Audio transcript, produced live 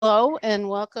Hello and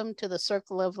welcome to the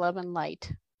Circle of Love and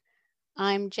Light.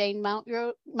 I'm Jane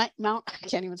Mountrose. I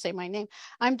can't even say my name.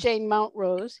 I'm Jane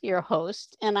Mountrose, your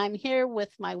host, and I'm here with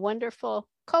my wonderful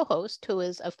co-host, who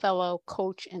is a fellow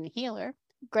coach and healer,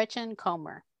 Gretchen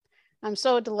Comer. I'm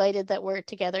so delighted that we're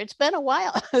together. It's been a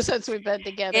while since we've been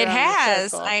together It on the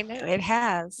has. circle. I know it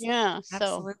has. Yeah,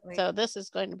 Absolutely. so this is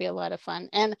going to be a lot of fun.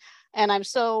 And I'm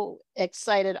so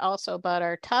excited also about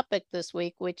our topic this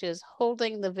week, which is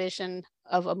holding the vision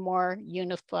of a more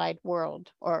unified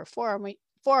world, or for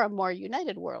a more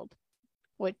united world,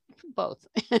 with both,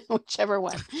 whichever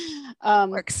one.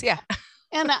 Um, Works. Yeah.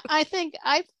 and I think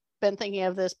I've been thinking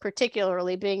of this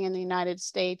particularly being in the United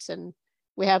States, and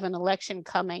we have an election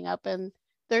coming up, and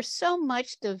there's so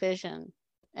much division.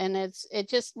 And it's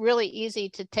just really easy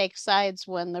to take sides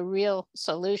when the real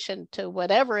solution to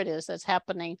whatever it is that's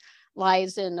happening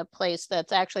lies in a place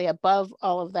that's actually above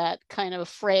all of that kind of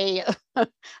fray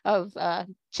of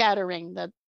chattering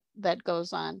that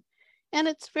goes on. And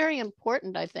it's very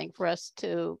important, I think, for us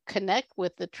to connect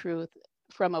with the truth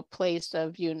from a place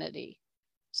of unity.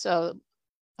 So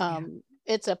Yeah.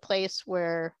 it's a place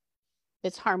where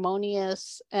it's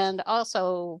harmonious, and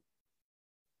also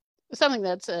something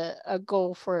that's a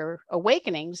goal for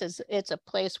awakenings is it's a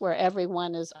place where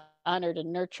everyone is honored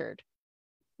and nurtured.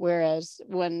 Whereas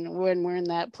when we're in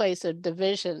that place of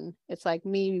division, it's like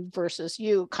me versus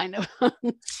you kind of.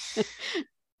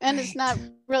 And it's not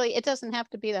Right. really, it doesn't have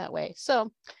to be that way.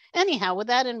 So anyhow, with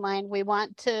that in mind, we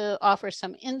want to offer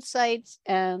some insights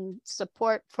and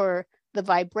support for the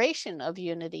vibration of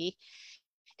unity.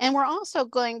 And we're also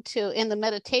going to, in the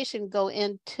meditation, go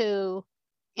into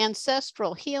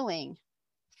ancestral healing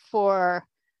for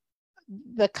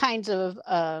the kinds of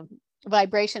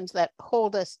vibrations that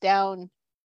hold us down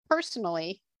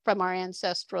personally from our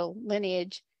ancestral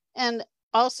lineage, and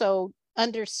also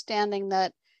understanding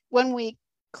that when we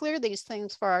clear these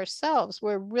things for ourselves,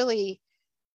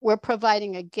 we're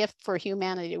providing a gift for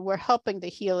humanity. We're helping to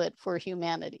heal it for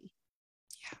humanity.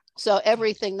 So Yeah.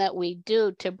 everything that we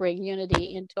do to bring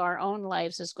unity into our own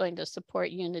lives is going to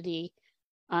support unity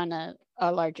on a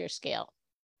larger scale.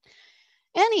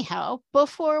 Anyhow,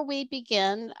 before we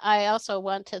begin, I also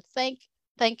want to thank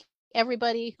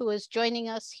everybody who is joining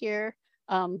us here,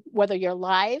 whether you're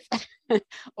live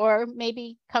or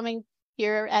maybe coming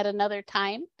here at another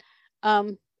time.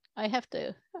 Um, I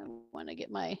want to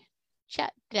get my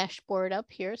chat dashboard up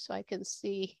here so I can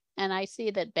see. And I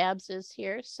see that Babs is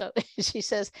here. So she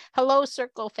says, hello,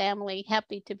 Circle family.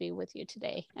 Happy to be with you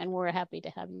today. And we're happy to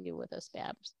have you with us,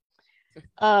 Babs.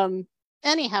 Um,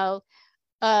 anyhow,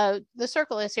 the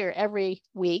circle is here every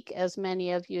week, as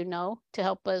many of you know, to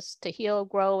help us to heal,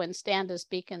 grow, and stand as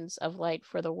beacons of light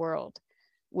for the world,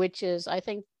 which is, I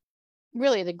think,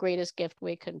 really the greatest gift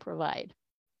we can provide.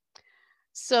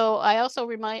 So I also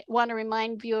want to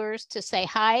remind viewers to say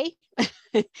hi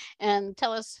and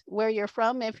tell us where you're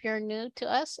from if you're new to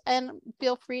us, and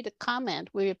feel free to comment.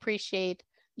 We appreciate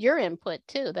your input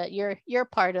too, that you're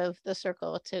part of the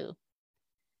circle too.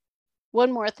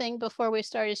 One more thing before we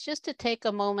start is just to take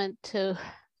a moment to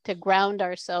ground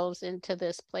ourselves into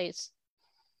this place.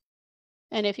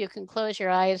 And if you can close your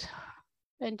eyes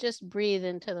and just breathe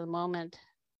into the moment.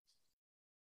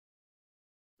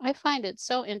 I find it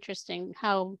so interesting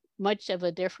how much of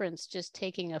a difference just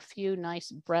taking a few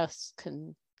nice breaths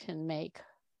can make.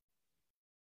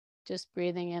 Just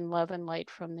breathing in love and light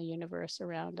from the universe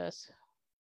around us,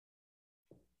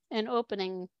 and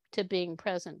opening to being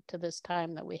present to this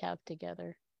time that we have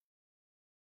together.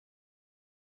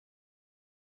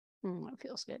 That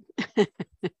feels good.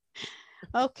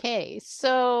 Okay,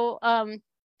 so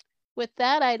with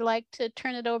that, I'd like to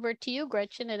turn it over to you,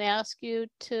 Gretchen, and ask you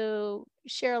to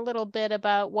share a little bit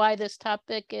about why this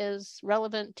topic is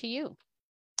relevant to you.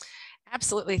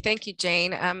 Absolutely. Thank you,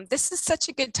 Jane. This is such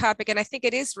a good topic, and I think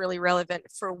it is really relevant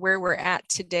for where we're at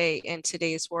today in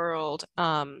today's world.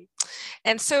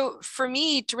 And so for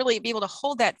me to really be able to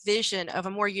hold that vision of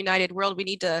a more united world, we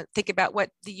need to think about what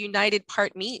the united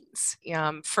part means.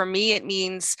 For me, it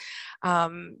means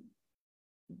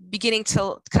beginning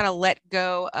to kind of let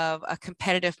go of a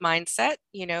competitive mindset,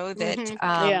 that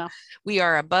Yeah. we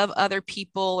are above other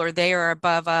people or they are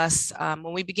above us.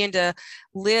 When we begin to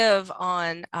live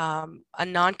on a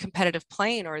non-competitive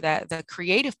plane, or that the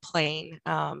creative plane,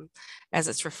 as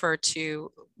it's referred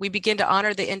to, we begin to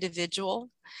honor the individual,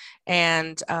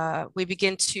 and we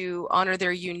begin to honor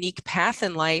their unique path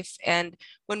in life. And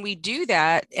when we do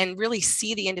that and really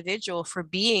see the individual for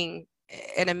being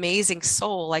an amazing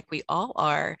soul like we all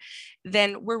are,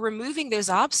 then we're removing those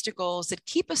obstacles that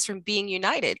keep us from being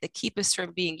united, that keep us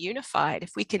from being unified.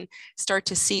 If we can start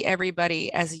to see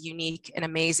everybody as a unique and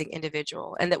amazing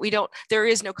individual, and that there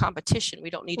is no competition, we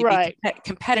don't need to be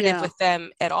competitive with them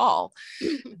at all,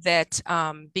 that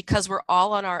because we're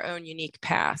all on our own unique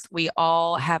path, we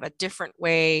all have a different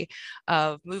way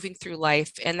of moving through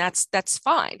life, and that's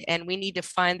fine. And we need to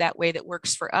find that way that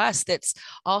works for us, that's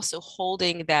also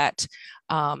holding that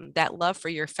love for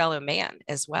your fellow man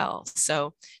as well.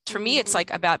 So for me, it's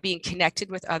like about being connected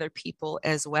with other people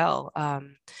as well.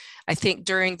 I think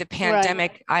during the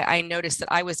pandemic, I noticed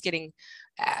that I was getting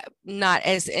not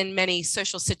as in many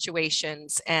social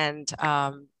situations,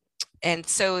 and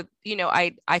so, you know,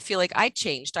 I feel like I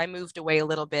changed. I moved away a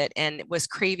little bit and was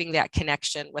craving that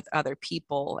connection with other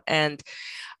people. And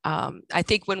I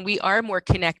think when we are more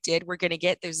connected, we're going to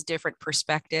get those different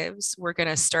perspectives. We're going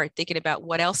to start thinking about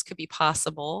what else could be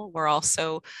possible. We're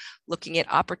also looking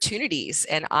at opportunities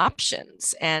and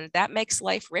options, and that makes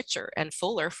life richer and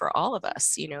fuller for all of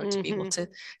us, you know, to be able to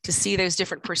see those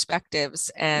different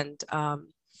perspectives.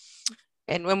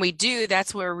 And when we do,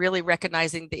 that's where we're really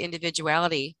recognizing the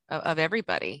individuality of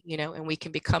everybody, you know, and we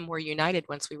can become more united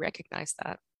once we recognize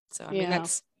that. So, I mean,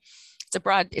 it's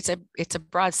a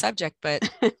broad subject, but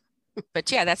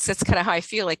yeah, that's kind of how I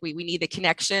feel like we need the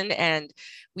connection, and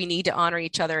we need to honor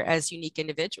each other as unique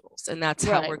individuals. And that's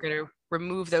how we're going to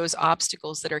remove those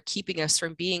obstacles that are keeping us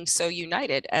from being so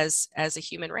united as a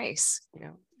human race, you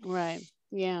know? Right.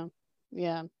 Yeah.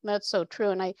 Yeah, that's so true.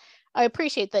 And I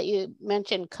appreciate that you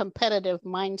mentioned competitive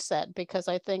mindset, because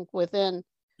I think within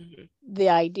the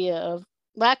idea of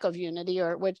lack of unity,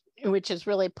 or which is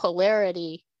really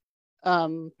polarity,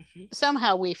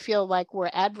 somehow we feel like we're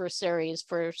adversaries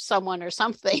for someone or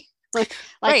something. like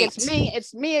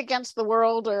it's me against the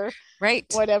world, or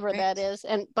whatever that is.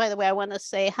 And by the way, I want to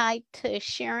say hi to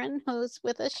Sharon, who's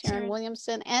with us, Sharon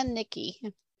Williamson, and Nikki.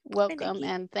 Welcome,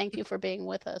 and thank you for being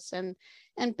with us and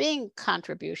being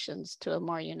contributions to a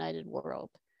more united world.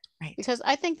 Because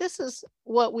I think this is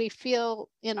what we feel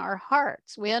in our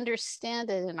hearts. We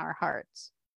understand it in our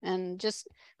hearts, and just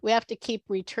we have to keep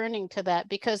returning to that,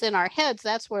 because in our heads,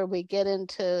 that's where we get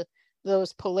into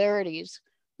those polarities,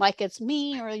 like it's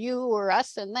me or you or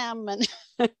us and them. And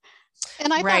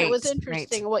and I thought it was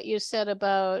interesting what you said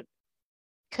about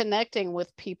connecting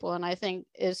with people, and I think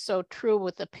is so true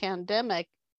with the pandemic.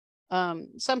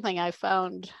 Something I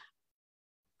found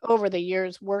over the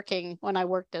years when I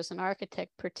worked as an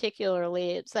architect,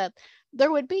 particularly, it's that there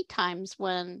would be times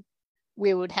when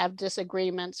we would have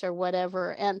disagreements or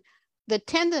whatever. And the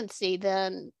tendency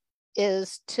then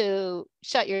is to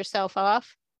shut yourself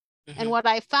off. And what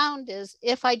I found is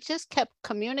if I just kept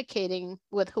communicating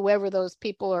with whoever those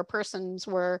people or persons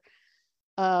were,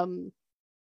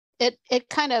 it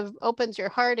kind of opens your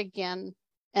heart again.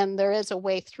 And there is a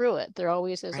way through it. There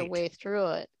always is a way through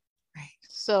it.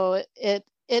 So it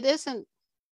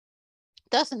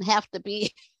doesn't have to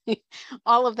be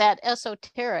all of that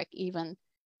esoteric even.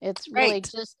 It's really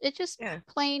just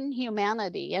plain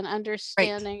humanity and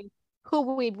understanding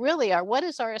who we really are. What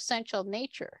is our essential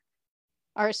nature?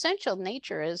 Our essential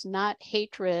nature is not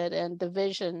hatred and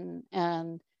division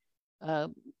and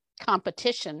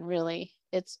competition, really.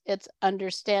 It's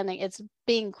understanding. It's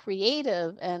being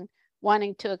creative and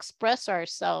wanting to express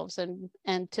ourselves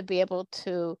and to be able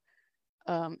to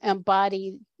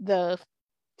embody the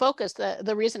focus,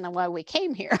 the reason why we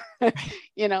came here,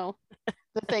 you know,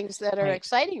 the things that are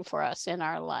exciting for us in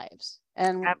our lives.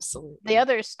 And the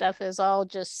other stuff is all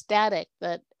just static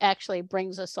that actually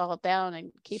brings us all down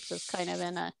and keeps us kind of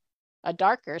in a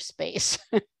darker space.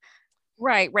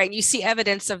 Right. You see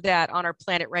evidence of that on our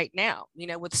planet right now, you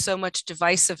know, with so much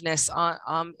divisiveness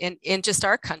in just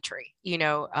our country. You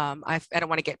know, I don't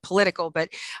want to get political, but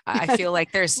I feel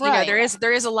like there's, you know,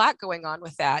 there is a lot going on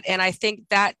with that. And I think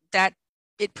that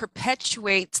it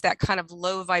perpetuates that kind of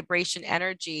low vibration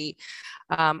energy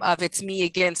of it's me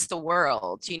against the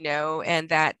world, you know, and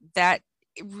that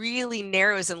it really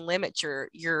narrows and limits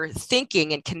your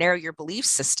thinking and can narrow your belief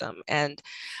system. And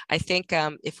I think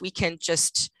if we can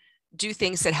just do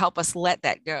things that help us let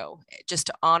that go, just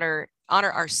to honor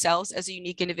ourselves as a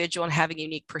unique individual and having a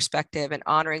unique perspective, and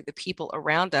honoring the people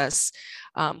around us,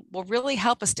 will really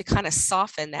help us to kind of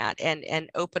soften that and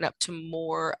open up to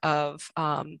more of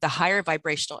the higher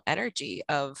vibrational energy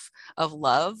of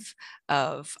love,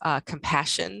 of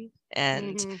compassion.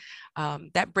 And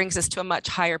that brings us to a much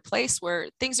higher place where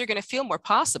things are going to feel more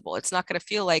possible. It's not going to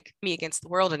feel like me against the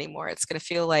world anymore. It's going to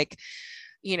feel like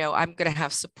I'm going to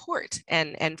have support.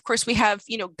 And of course we have,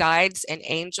 guides and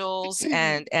angels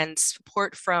and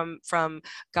support from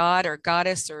God or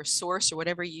goddess or source or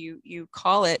whatever you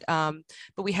call it.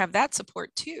 But we have that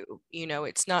support too.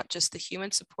 It's not just the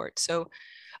human support. So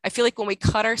I feel like when we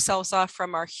cut ourselves off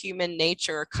from our human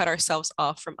nature, or cut ourselves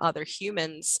off from other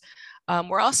humans,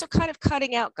 we're also kind of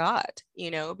cutting out God,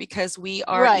 because we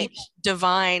are each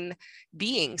divine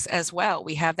beings as well.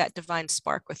 We have that divine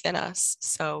spark within us.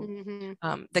 So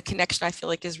the connection, I feel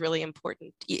like, is really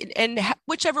important. And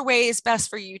whichever way is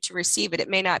best for you to receive it. It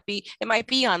might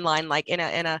be online, like in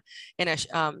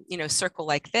a circle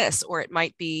like this, or it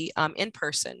might be in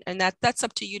person, and that's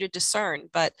up to you to discern.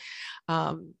 But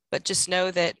just know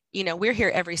that we're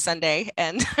here every Sunday,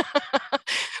 and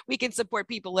we can support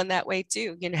people in that way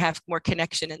too. Have more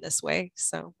connection in this way.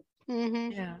 So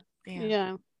yeah.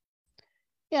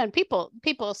 And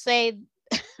people say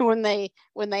when they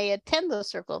attend the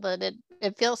circle that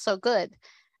it feels so good.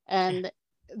 And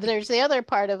there's the other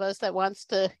part of us that wants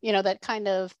to, that kind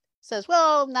of says,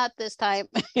 well, not this time,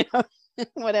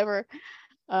 whatever.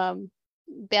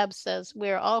 Babs says,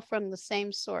 we're all from the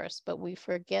same source, but we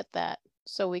forget that.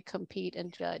 So we compete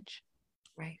and judge.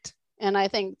 Right. And I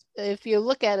think if you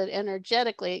look at it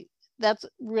energetically, that's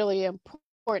really an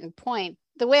important point.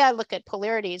 The way I look at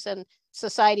polarities and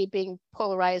society being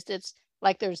polarized, it's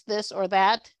like there's this or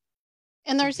that.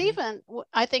 And there's even,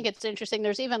 I think it's interesting,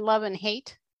 there's even love and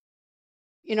hate.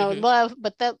 Love,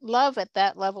 but that love at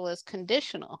that level is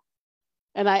conditional.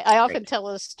 And I often tell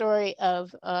a story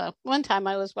of one time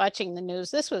I was watching the news.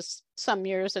 This was some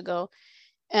years ago.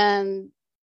 And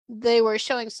they were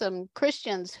showing some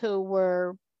Christians who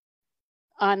were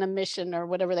on a mission, or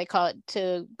whatever they call it,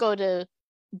 to go to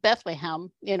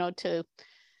Bethlehem, to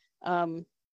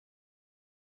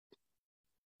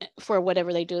for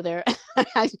whatever they do there.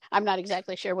 I'm not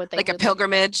exactly sure what they like do a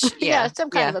pilgrimage. Yeah, some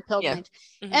kind of a pilgrimage.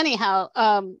 Anyhow,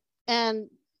 and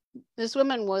this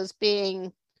woman was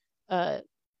being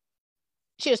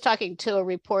she was talking to a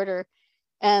reporter,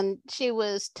 and she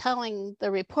was telling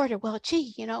the reporter, well,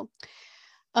 gee,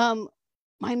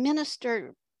 my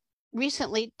minister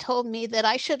recently told me that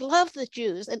I should love the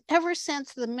Jews. And ever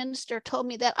since the minister told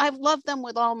me that, I've loved them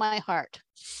with all my heart.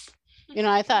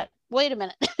 I thought, wait a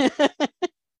minute.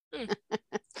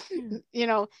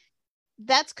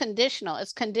 That's conditional.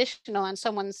 It's conditional on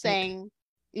someone saying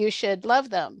you should love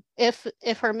them. If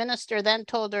her minister then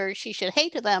told her she should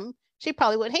hate them, she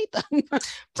probably would hate them.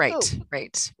 Right.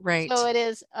 So it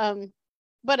is,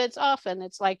 but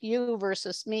it's like you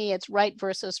versus me. It's right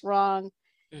versus wrong.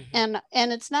 And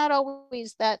it's not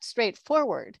always that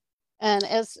straightforward. And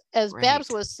as Babs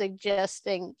was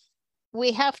suggesting,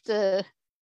 we have to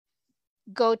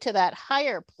go to that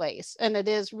higher place, and it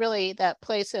is really that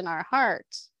place in our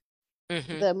hearts,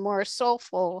 the more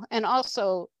soulful and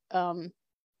also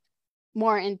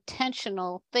more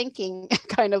intentional thinking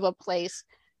kind of a place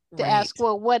to ask,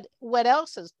 well, what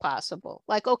else is possible?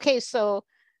 Like, okay, so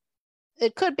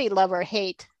it could be love or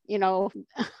hate,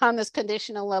 on this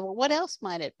conditional level. What else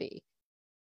might it be?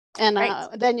 And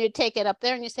then you take it up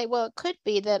there and you say, well, it could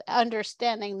be that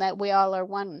understanding that we all are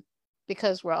one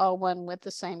because we're all one with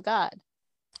the same God.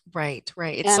 Right.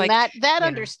 It's and like that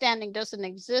understanding doesn't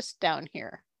exist down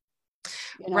here.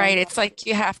 Right. It's like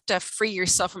you have to free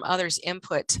yourself from others'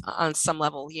 input on some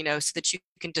level, so that you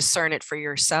can discern it for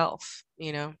yourself,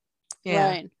 Yeah.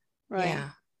 Right. Yeah.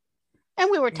 And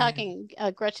we were talking,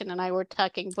 Gretchen and I were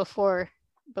talking before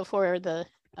the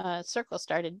circle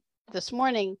started this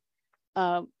morning,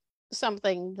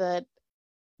 something that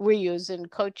we use in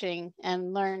coaching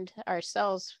and learned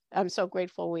ourselves. I'm so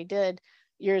grateful we did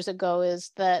years ago,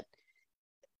 is that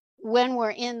when we're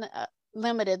in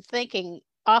limited thinking,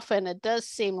 often it does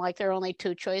seem like there are only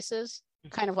two choices,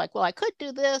 kind of like, well, I could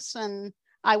do this and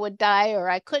I would die, or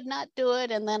I could not do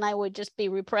it and then I would just be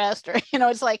repressed, or,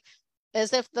 it's like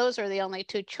as if those are the only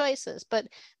two choices. But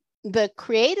the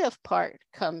creative part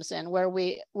comes in where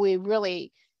we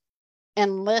really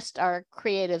enlist our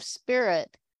creative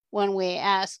spirit when we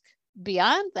ask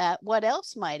beyond that, what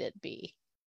else might it be?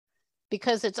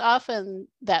 Because it's often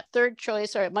that third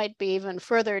choice, or it might be even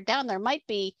further down. There might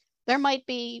be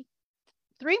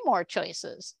 3 more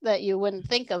choices that you wouldn't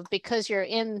think of because you're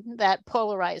in that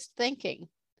polarized thinking.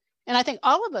 And I think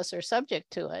all of us are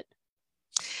subject to it.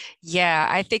 Yeah,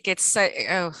 I think it's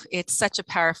such a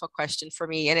powerful question for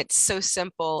me, and it's so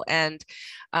simple. And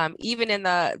even in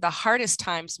the hardest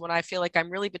times, when I feel like I'm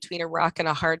really between a rock and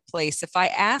a hard place, if I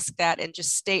ask that and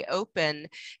just stay open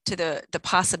to the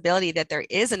possibility that there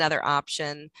is another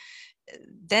option,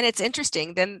 then it's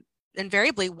interesting. Then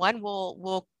invariably one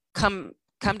will come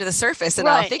come to the surface, and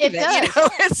I'll Right. think It of it.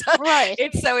 does. Right.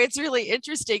 So it's really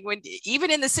interesting when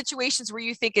even in the situations where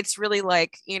you think it's really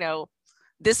like,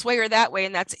 this way or that way,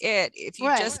 and that's it. If you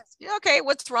Right. just, okay,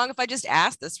 what's wrong if I just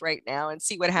ask this right now and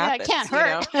see what Yeah, it happens? can't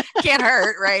hurt. Can't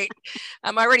hurt, right?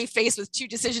 I'm already faced with two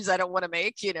decisions I don't want to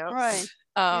make, Right.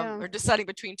 Yeah. or deciding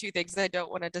between two things I don't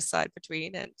want to decide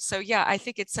between. And so, yeah, I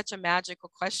think it's such a magical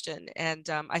question. And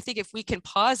I think if we can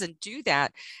pause and do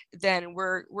that, then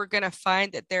we're going to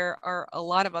find that there are a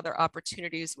lot of other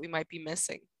opportunities we might be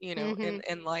missing,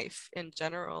 in life in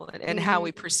general, and how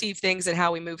we perceive things and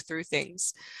how we move through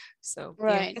things. So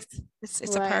right. yeah,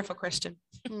 it's a powerful question.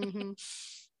 Yeah.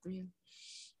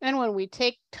 And when we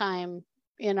take time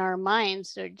in our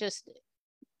minds, or just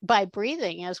by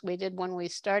breathing, as we did when we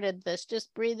started this,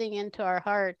 just breathing into our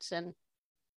hearts and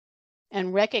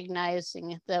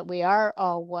recognizing that we are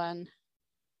all one,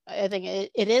 I think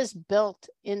it is built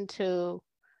into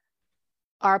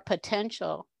our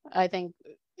potential. I think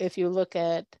if you look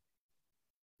at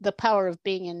the power of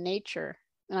being in nature,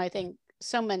 and I think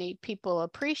so many people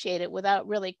appreciate it without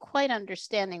really quite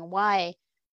understanding why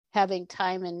having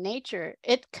time in nature,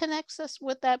 it connects us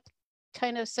with that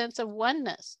kind of sense of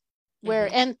oneness, where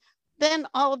and then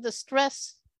all of the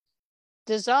stress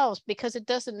dissolves because it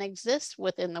doesn't exist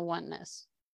within the oneness.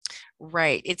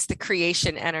 Right. It's the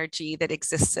creation energy that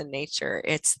exists in nature.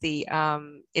 It's the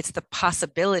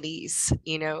possibilities,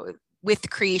 with the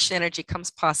creation energy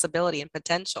comes possibility and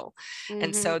potential.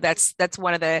 And so that's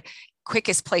one of the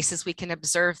quickest places we can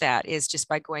observe that is just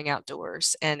by going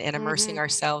outdoors and immersing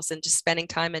ourselves and just spending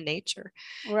time in nature.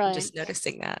 Right. Just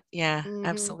noticing that. Yeah,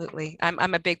 absolutely.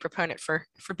 I'm a big proponent for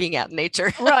being out in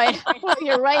nature. Right. Well,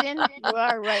 you are right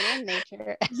in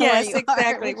nature. Yes,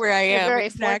 exactly. Where I am. Very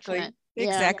Exactly. fortunate.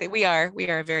 Exactly. Yeah. We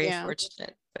are very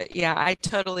fortunate. But yeah, I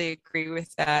totally agree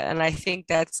with that. And I think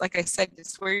that's, like I said,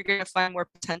 it's where you're going to find more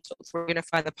potential. It's where you're going to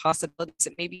find the possibilities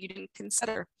that maybe you didn't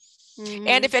consider.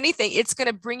 And if anything, it's going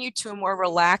to bring you to a more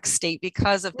relaxed state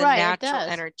because of the natural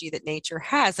energy that nature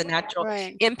has, the natural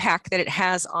impact that it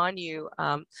has on you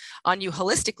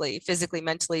holistically, physically,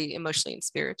 mentally, emotionally, and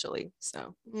spiritually.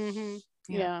 So,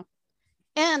 yeah.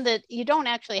 And that you don't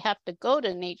actually have to go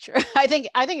to nature. I think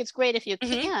it's great if you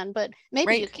can, but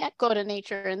maybe you can't go to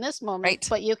nature in this moment,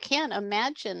 but you can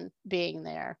imagine being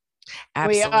there.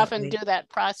 Absolutely. We often do that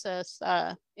process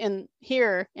in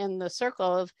the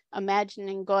circle of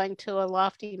imagining going to a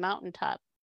lofty mountaintop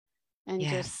and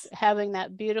just having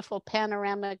that beautiful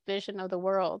panoramic vision of the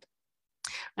world.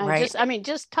 And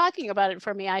just talking about it,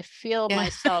 for me, I feel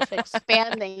myself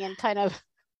expanding and kind of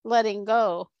letting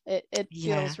go. It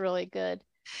feels really good.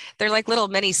 They're like little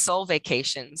mini soul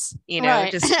vacations, and when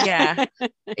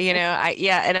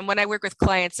I work with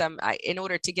clients, in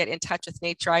order to get in touch with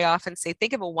nature, I often say,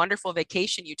 think of a wonderful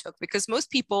vacation you took, because most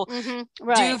people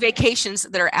do vacations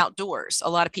that are outdoors.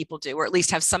 A lot of people do, or at least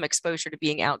have some exposure to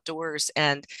being outdoors.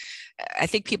 And I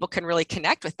think people can really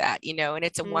connect with that, and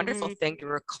it's a wonderful thing to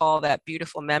recall that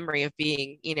beautiful memory of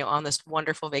being, on this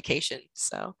wonderful vacation.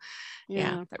 So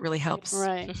yeah, that really helps.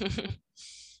 Right.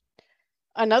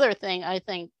 Another thing I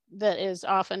think that is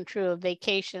often true of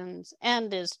vacations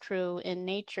and is true in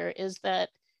nature is that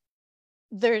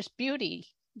there's beauty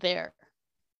there.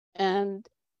 And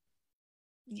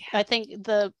I think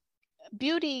the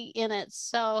beauty in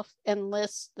itself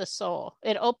enlists the soul.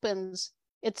 It's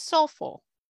soulful.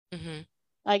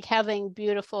 Like having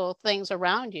beautiful things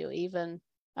around you. Even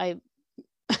I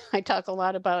talk a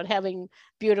lot about having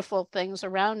beautiful things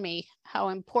around me, how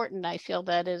important I feel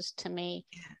that is to me.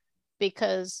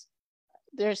 Because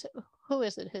who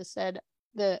is it who said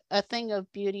a thing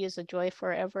of beauty is a joy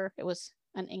forever? It was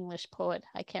an English poet.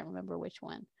 I can't remember which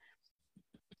one.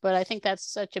 But I think that's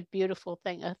such a beautiful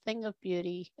thing. A thing of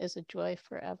beauty is a joy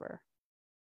forever.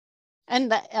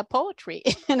 And that poetry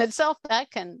in itself, that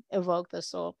can evoke the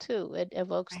soul too. It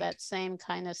evokes that same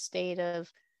kind of state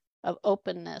of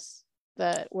openness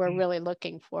that we're really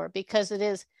looking for, because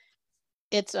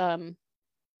it's a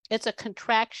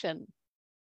contraction.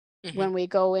 When we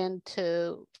go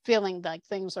into feeling like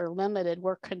things are limited,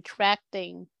 we're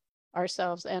contracting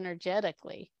ourselves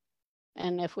energetically.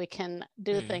 And if we can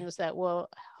do things that will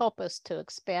help us to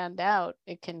expand out,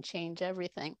 it can change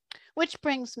everything. Which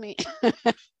brings me,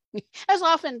 as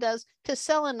often does, to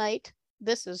selenite.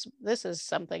 This is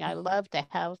something I love to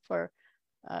have for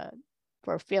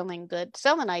feeling good.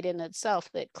 Selenite in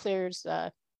itself, that clears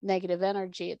negative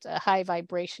energy. It's a high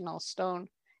vibrational stone.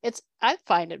 I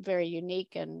find it very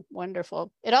unique and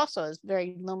wonderful. It also is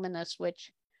very luminous,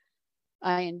 which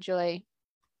I enjoy.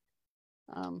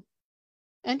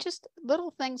 And just little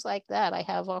things like that. I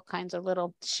have all kinds of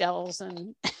little shells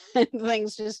and, and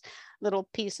things, just little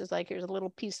pieces. Like here's a little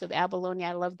piece of abalone.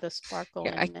 I love the sparkle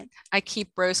Yeah, in it. I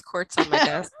keep rose quartz on my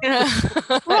desk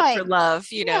Right. for love,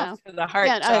 Yeah. for the heart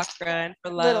Yeah. chakra and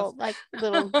for love.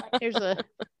 Little, here's a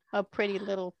pretty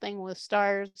little thing with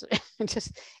stars.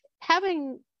 Just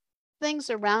having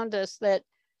things around us that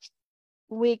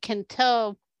we can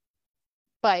tell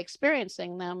by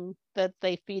experiencing them that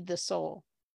they feed the soul.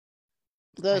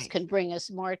 Those Right. can bring us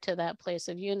more to that place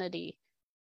of unity.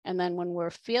 And then when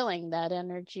we're feeling that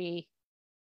energy,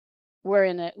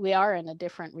 we are in a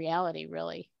different reality,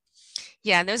 really.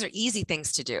 Yeah, and those are easy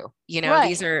things to do. Right.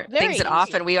 These are Very things that easy.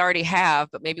 often we already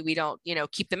have, but maybe we don't,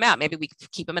 keep them out. Maybe we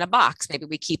keep them in a box. Maybe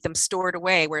we keep them stored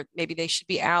away where maybe they should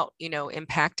be out,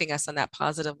 impacting us on that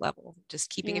positive level. Just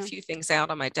keeping a few things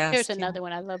out on my desk. Here's another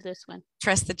one. I love this one.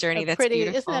 Trust the journey. That's pretty,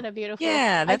 beautiful. isn't that a beautiful?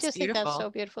 Yeah, I that's just think that's so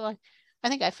beautiful. I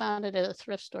think I found it at a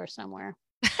thrift store somewhere.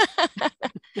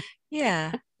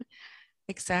 Yeah,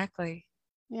 exactly.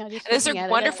 Yeah, those are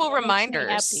wonderful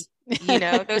reminders.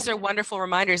 Those are wonderful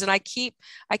reminders. And I keep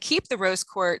the rose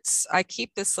quartz. I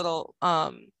keep this little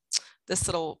I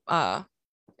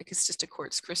guess it's just a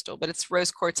quartz crystal, but it's rose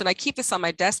quartz. And I keep this on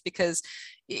my desk because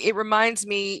it reminds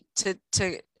me to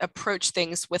approach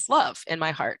things with love in my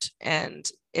heart. And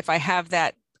if I have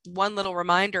that one little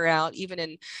reminder out, even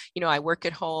in, I work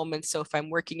at home. And so if I'm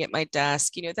working at my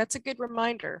desk, that's a good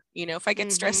reminder. If I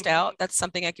get stressed out, that's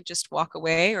something I can just walk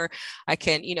away, or I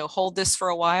can, hold this for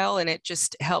a while, and it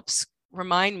just helps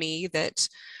remind me that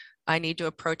I need to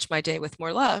approach my day with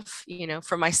more love,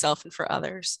 for myself and for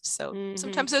others. So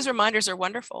sometimes those reminders are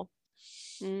wonderful.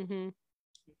 And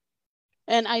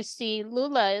I see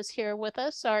Lula is here with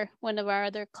us, one of our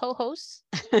other co-hosts.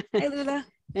 Hey, Lula.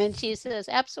 And she says,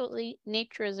 absolutely,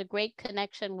 nature is a great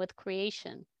connection with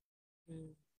creation.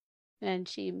 And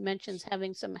she mentions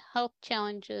having some health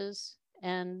challenges,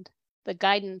 and the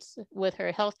guidance with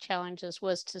her health challenges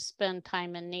was to spend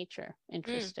time in nature.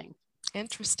 Interesting.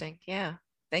 Interesting. Yeah.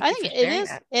 I think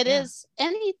it is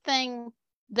anything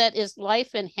that is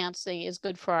life enhancing is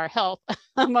good for our health,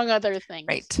 among other things.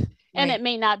 Right. And it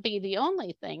may not be the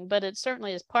only thing, but it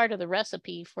certainly is part of the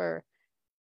recipe for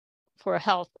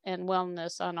health and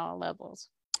wellness on all levels.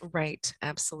 Right.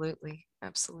 Absolutely.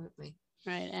 Absolutely.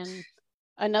 Right. And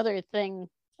another thing,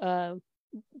 do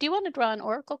you want to draw an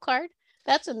oracle card?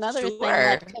 That's another thing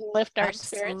that can lift our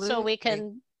spirit. So we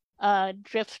can draw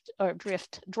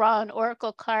an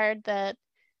oracle card that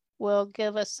will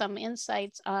give us some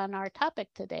insights on our topic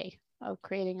today of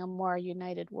creating a more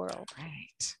united world.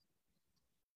 Right.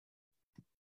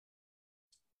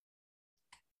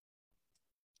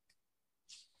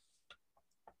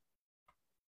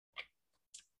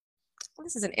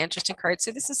 This is an interesting card.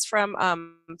 So this is from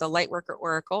the Lightworker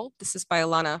Oracle. This is by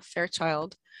Alana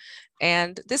Fairchild.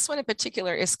 And this one in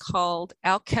particular is called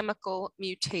Alchemical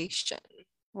Mutation.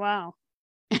 Wow.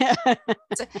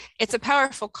 It's a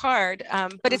powerful card,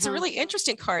 but it's a really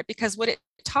interesting card because what it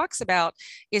talks about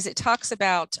is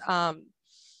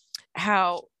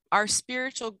how our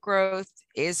spiritual growth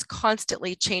is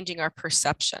constantly changing our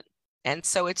perception. And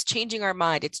so it's changing our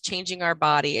mind, it's changing our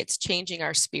body, it's changing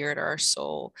our spirit or our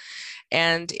soul.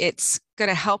 And it's going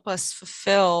to help us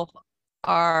fulfill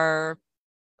our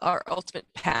ultimate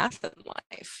path in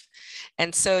life.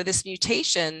 And so this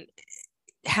mutation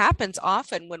happens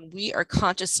often when we are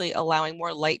consciously allowing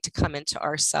more light to come into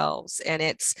ourselves. And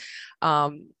it's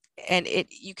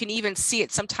you can even see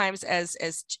it sometimes as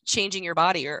changing your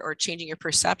body or changing your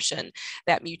perception.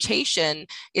 That mutation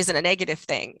isn't a negative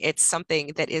thing. It's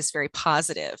something that is very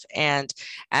positive. And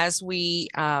as we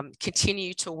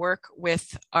continue to work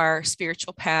with our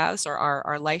spiritual paths or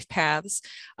our life paths,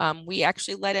 we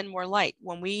actually let in more light.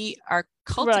 When we are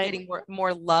cultivating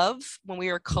more love, when we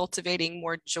are cultivating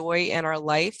more joy in our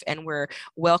life and we're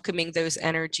welcoming those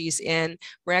energies in,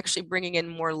 we're actually bringing in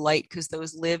more light because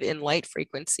those live in light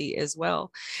frequency as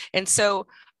well. And so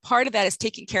part of that is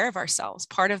taking care of ourselves.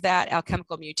 Part of that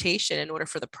alchemical mutation, in order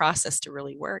for the process to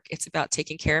really work, it's about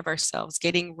taking care of ourselves,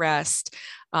 getting rest,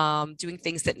 doing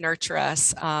things that nurture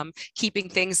us, keeping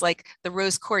things like the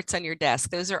rose quartz on your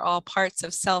desk. Those are all parts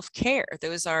of self-care.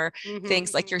 Those are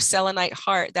things like your selenite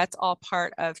heart. That's all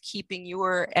part of keeping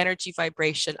your energy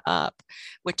vibration up,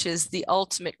 which is the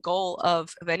ultimate goal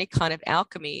of any kind of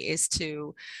alchemy, is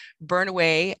to burn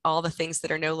away all the things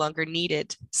that are no longer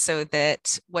needed, so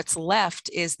that what's left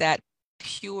is that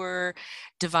pure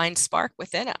divine spark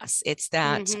within us. It's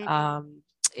that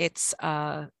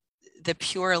the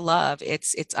pure love.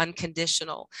 It's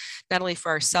unconditional, not only for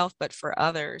ourselves but for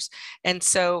others. And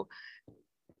so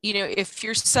if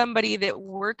you're somebody that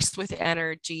works with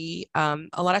energy, a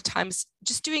lot of times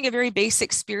just doing a very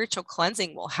basic spiritual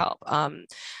cleansing will help.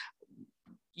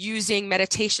 Using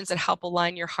meditations that help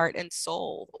align your heart and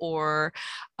soul, or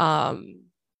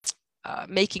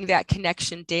making that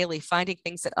connection daily, finding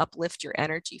things that uplift your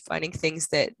energy, finding things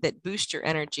that boost your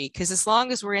energy. Because as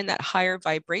long as we're in that higher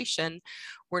vibration,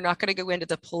 we're not going to go into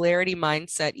the polarity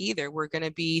mindset either. We're going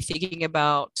to be thinking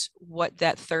about what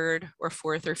that third or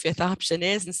fourth or fifth option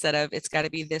is, instead of it's got to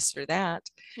be this or that.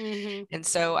 Mm-hmm. And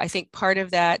so I think part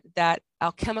of that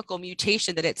alchemical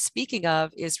mutation that it's speaking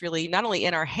of is really not only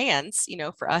in our hands,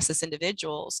 for us as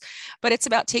individuals, but it's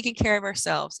about taking care of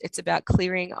ourselves. It's about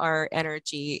clearing our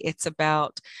energy. It's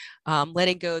about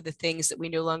letting go of the things that we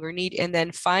no longer need, and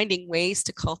then finding ways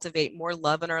to cultivate more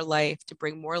love in our life, to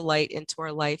bring more light into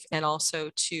our life, and also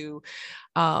to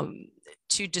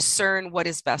discern what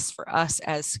is best for us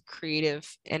as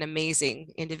creative and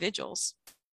amazing individuals.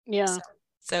 Yeah.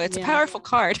 So it's a powerful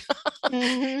card.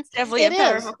 Mm-hmm. It's definitely It a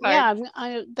powerful is. card.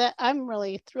 Yeah, I'm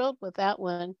really thrilled with that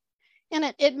one.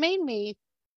 And it made me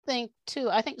think too.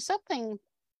 I think something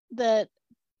that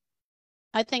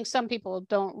I think some people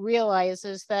don't realize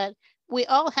is that we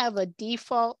all have a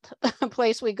default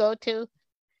place we go to,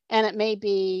 and it may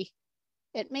be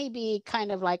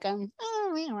kind of like kind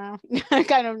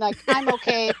of like I'm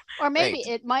okay, or maybe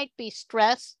Right. it might be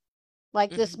stress.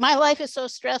 Like this, Mm-hmm. my life is so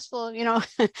stressful,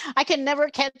 I can never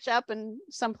catch up in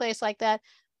some place like that.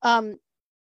 And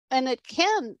it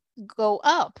can go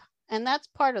up, and that's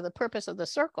part of the purpose of the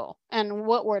circle. And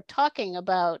what we're talking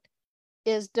about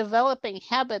is developing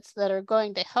habits that are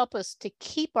going to help us to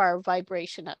keep our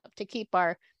vibration up, to keep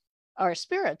our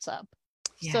spirits up,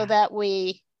 so that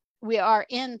we are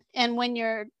in. And when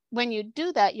you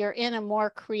do that, you're in a more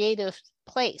creative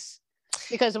place.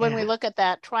 Because when we look at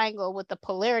that triangle with the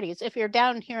polarities, if you're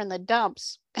down here in the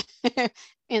dumps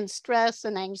in stress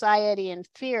and anxiety and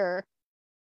fear,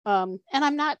 and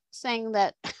I'm not saying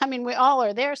that, I mean, we all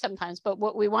are there sometimes, but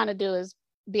what we want to do is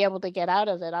be able to get out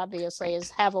of it, obviously,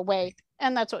 is have a way.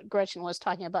 And that's what Gretchen was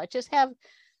talking about. Just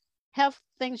have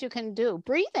things you can do.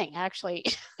 Breathing, actually,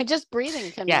 just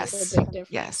breathing can make a big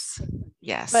difference.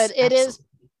 Yes. But it absolutely. is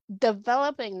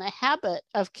developing the habit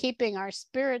of keeping our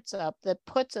spirits up that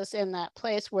puts us in that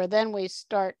place where then we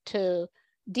start to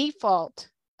default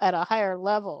at a higher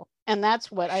level. And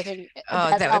that's what I think,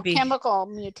 that would be alchemical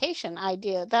mutation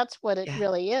idea, that's what it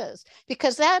really is.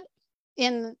 Because that,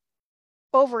 in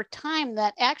over time,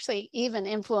 that actually even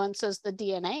influences the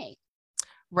DNA.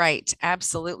 right.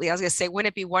 Absolutely. I was going to say,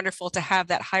 wouldn't it be wonderful to have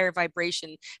that higher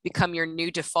vibration become your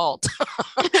new default?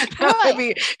 That would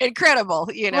be incredible,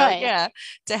 Right.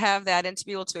 to have that and to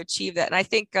be able to achieve that. And I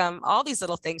think all these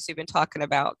little things we've been talking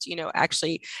about,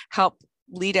 actually help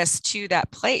lead us to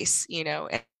that place,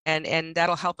 and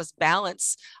that'll help us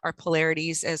balance our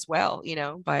polarities as well,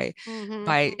 by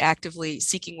actively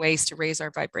seeking ways to raise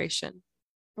our vibration.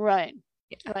 Right.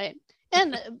 Right.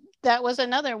 And that was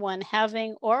another one,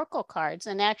 having oracle cards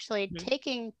and actually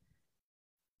taking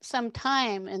some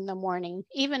time in the morning,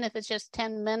 even if it's just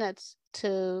 10 minutes,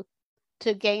 to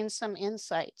gain some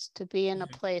insights, to be in a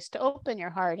place, to open your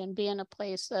heart and be in a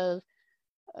place of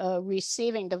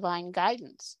receiving divine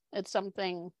guidance. It's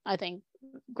something I think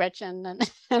Gretchen and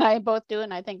I both do,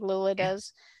 and I think Lula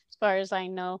does, as far as I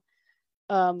know,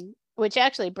 which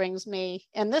actually brings me,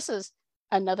 and this is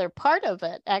another part of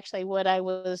it, actually, what I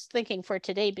was thinking for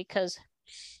today, because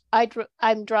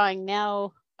I'm drawing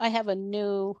now. I have a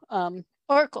new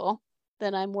oracle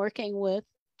that I'm working with,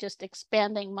 just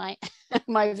expanding my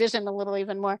my vision a little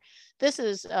even more. This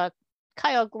is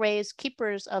Kyle Gray's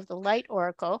Keepers of the Light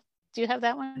Oracle. Do you have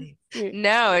that one?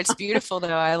 No, it's beautiful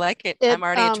though. I like it. I'm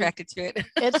already attracted to it.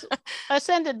 It's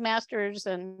ascended masters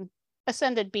and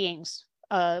ascended beings.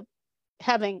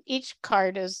 Having each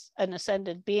card is an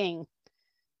ascended being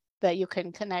that you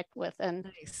can connect with.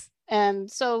 And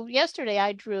so yesterday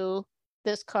I drew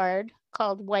this card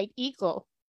called White Eagle,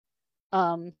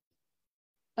 an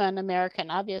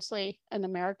American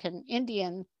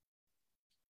Indian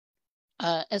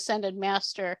ascended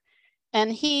master.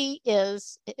 And he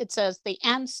is, it says, the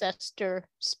ancestor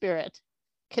spirit.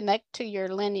 Connect to your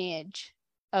lineage.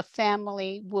 A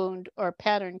family wound or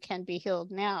pattern can be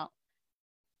healed now.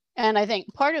 And I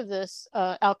think part of this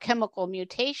alchemical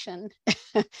mutation,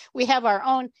 we have our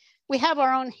own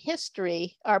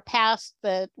history, our past,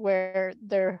 that where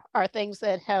there are things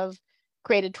that have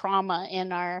created trauma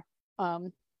in our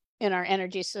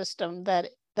energy system that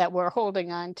we're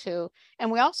holding on to.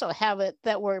 And we also have it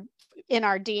that we're in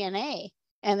our DNA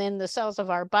and in the cells of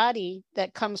our body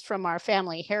that comes from our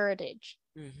family heritage.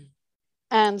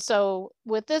 And so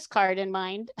with this card in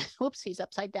mind, whoops, he's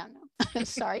upside down now.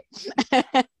 Sorry.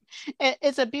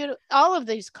 It's a beautiful, all of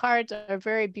these cards are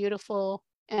very beautiful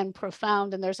and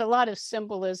profound, and there's a lot of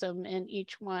symbolism in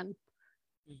each one.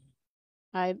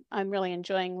 I'm really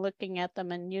enjoying looking at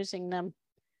them and using them.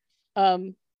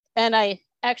 And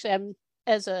I'm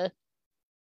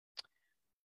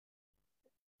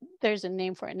there's a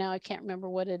name for it now, I can't remember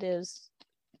what it is,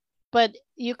 but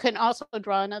you can also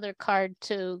draw another card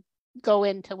to go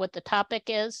into what the topic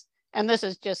is. And this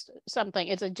is just something,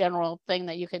 it's a general thing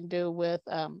that you can do with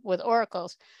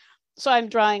oracles. So I'm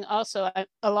drawing also,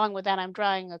 along with that, I'm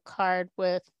drawing a card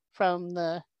from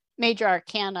the Major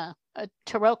Arcana, a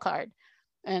tarot card.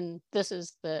 And this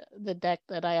is the deck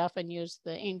that I often use,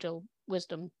 the Angel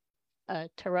Wisdom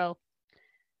Tarot.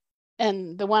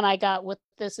 And the one I got with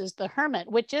this is the Hermit,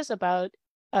 which is about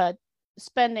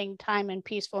spending time in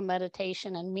peaceful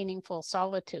meditation and meaningful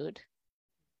solitude.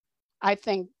 I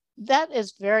think that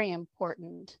is very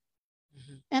important.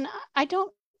 And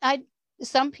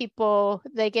some people,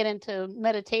 they get into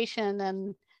meditation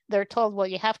and they're told, well,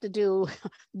 you have to do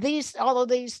all of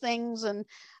these things. And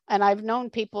I've known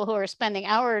people who are spending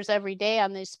hours every day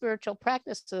on these spiritual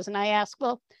practices. And I ask,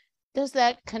 well, does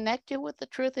that connect you with the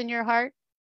truth in your heart?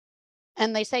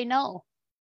 And they say no.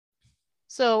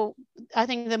 So I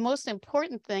think the most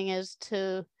important thing is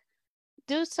to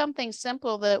do something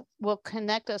simple that will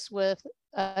connect us with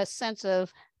a sense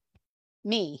of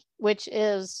me, which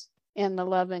is in the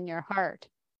love in your heart.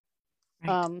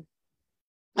 Right.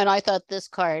 And I thought this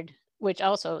card, which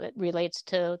also it relates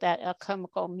to that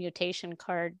alchemical mutation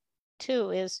card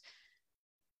too, is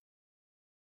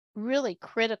really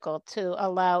critical to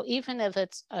allow, even if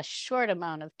it's a short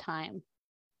amount of time.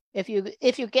 If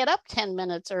you get up 10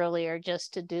 minutes earlier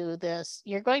just to do this,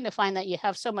 you're going to find that you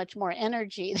have so much more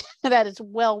energy that it's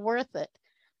well worth it,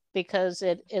 because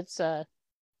it's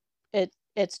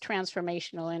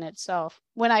transformational in itself.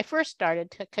 When I first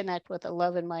started to connect with the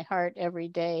love in my heart every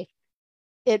day,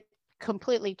 it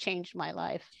completely changed my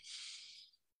life.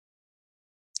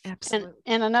 Absolutely.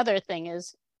 And another thing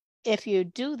is, if you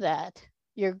do that,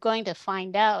 you're going to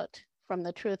find out from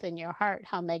the truth in your heart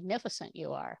how magnificent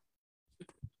you are.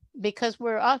 Because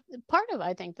we're part of,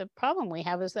 I think the problem we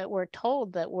have is that we're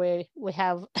told that we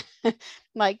have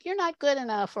like, you're not good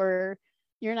enough, or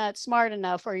you're not smart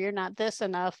enough, or you're not this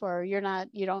enough, or you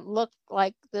don't look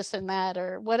like this and that,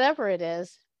 or whatever it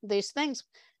is. These things,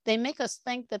 they make us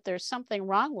think that there's something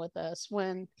wrong with us,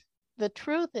 when the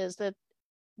truth is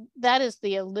that is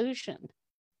the illusion.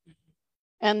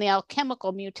 And the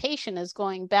alchemical mutation is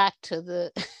going back to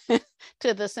the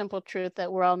to the simple truth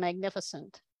that we're all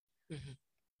magnificent.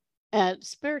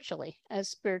 Spiritually, as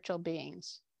spiritual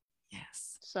beings.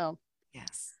 Yes. So,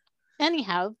 yes.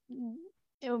 Anyhow,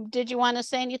 did you want to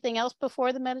say anything else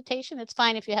before the meditation? It's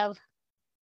fine if you have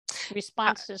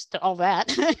responses to all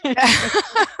that.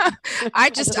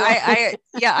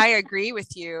 I agree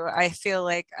with you. I feel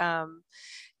like,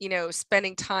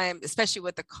 spending time, especially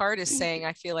what the card is saying,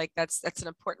 I feel like that's an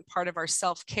important part of our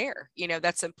self-care.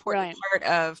 That's an important part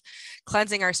of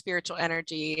cleansing our spiritual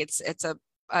energy. It's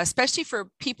especially for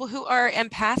people who are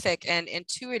empathic and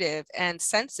intuitive and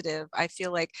sensitive. I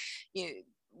feel like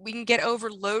we can get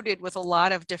overloaded with a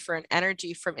lot of different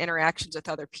energy from interactions with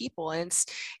other people. And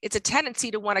it's a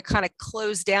tendency to want to kind of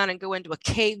close down and go into a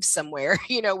cave somewhere,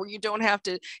 where you don't have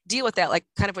to deal with that, like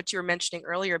kind of what you were mentioning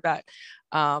earlier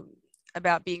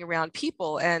about being around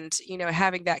people and,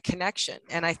 having that connection.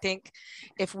 And I think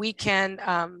if we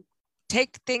can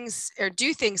take things or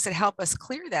do things that help us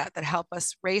clear that help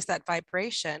us raise that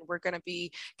vibration, we're going to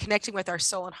be connecting with our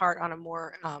soul and heart on a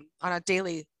more on a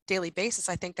daily basis.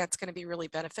 I think that's going to be really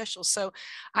beneficial. So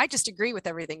I just agree with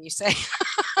everything you say,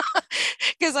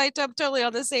 because I'm totally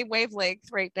on the same wavelength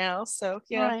right now. So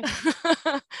yeah.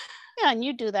 Right. Yeah, and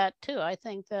you do that too. I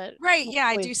think that right. Yeah,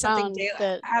 I do something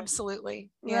daily. Absolutely.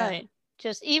 Yeah. Right.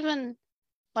 Just even,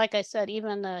 like I said,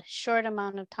 even a short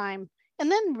amount of time, and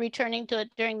then returning to it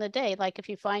during the day. Like if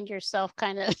you find yourself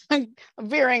kind of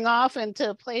veering off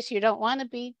into a place you don't want to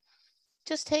be,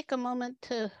 just take a moment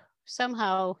to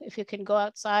somehow, if you can go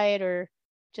outside or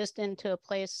just into a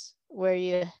place where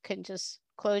you can just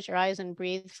close your eyes and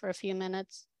breathe for a few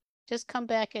minutes, just come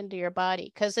back into your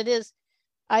body. Because it is,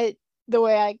 the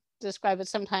way I describe it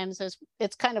sometimes is,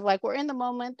 it's kind of like we're in the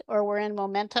moment or we're in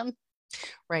momentum.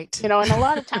 Right. And a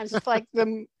lot of times it's like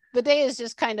the day is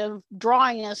just kind of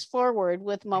drawing us forward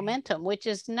with momentum, which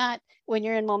is not, when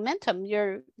you're in momentum,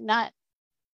 you're not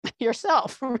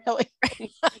yourself, really.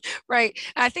 Right.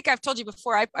 I think I've told you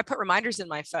before, I put reminders in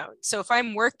my phone. So if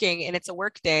I'm working and it's a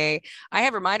work day, I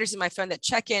have reminders in my phone that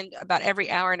check in about every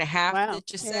hour and a half. Wow. That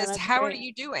just says, how are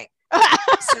you doing?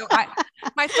 So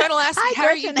my phone will ask me, how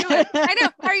are you doing? I know,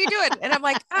 how are you doing? And I'm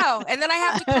like, oh, and then I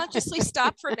have to consciously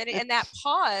stop for a minute. And that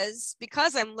pause,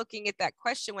 because I'm looking at that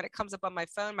question when it comes up on my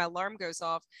phone, my alarm goes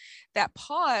off. That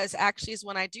pause actually is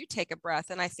when I do take a breath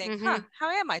and I think, how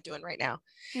am I doing right now?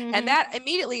 And that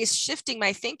immediately is shifting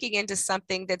my thinking into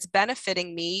something that's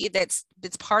benefiting me, that's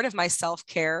part of my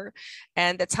self-care,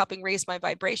 and that's helping raise my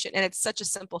vibration. And it's such a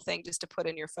simple thing just to put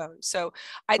in your phone. So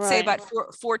I'd say about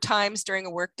four times during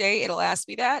a work day, it'll ask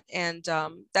me that. And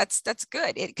that's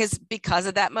good, because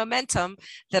of that momentum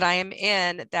that I am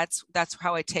in. That's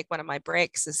how I take one of my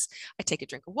breaks. Is I take a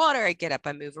drink of water, I get up,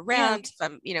 I move around. If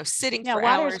I'm sitting for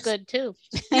water's hours, good too.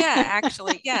 Yeah,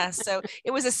 actually, yeah. So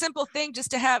it was a simple thing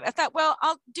just to have. I thought, well,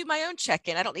 I'll do my own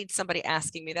check-in. I don't need somebody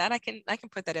asking me that. I can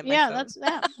put that in my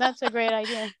phone. That's a great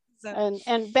idea. So.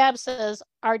 And Bab says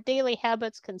our daily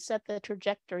habits can set the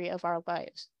trajectory of our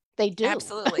lives. They do.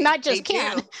 Absolutely. Not just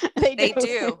they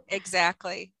do.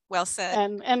 Exactly. Well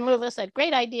said. And Lula said,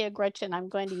 great idea, Gretchen. I'm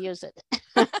going to use it.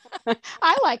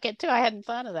 I like it too. I hadn't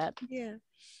thought of that. Yeah.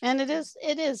 And it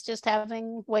is just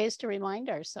having ways to remind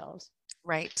ourselves.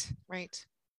 Right.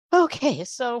 Okay,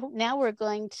 so now we're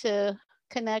going to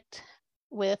connect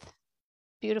with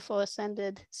beautiful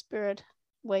ascended spirit,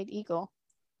 white eagle,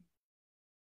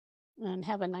 and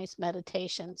have a nice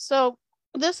meditation. So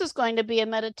this is going to be a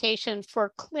meditation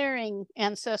for clearing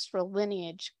ancestral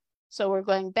lineage. So we're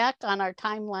going back on our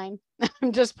timeline.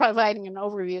 I'm just providing an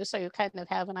overview so you kind of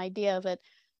have an idea of it,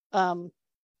 and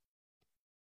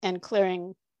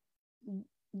clearing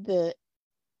the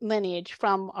lineage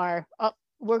from our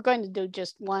we're going to do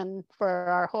just one for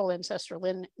our whole ancestral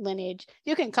lineage.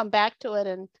 You can come back to it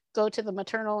and go to the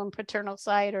maternal and paternal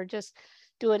side, or just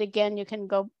do it again. You can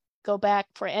go back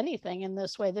for anything in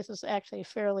this way. This is actually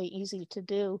fairly easy to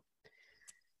do.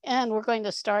 And we're going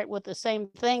to start with the same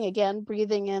thing again,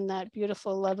 breathing in that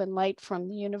beautiful love and light from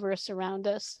the universe around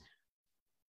us.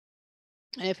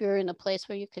 And if you're in a place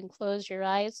where you can close your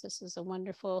eyes, this is a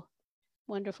wonderful,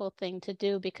 wonderful thing to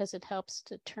do, because it helps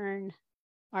to turn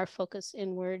our focus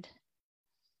inward.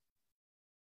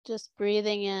 Just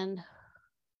breathing in,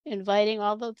 inviting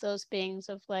all of those beings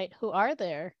of light who are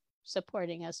there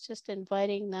supporting us, just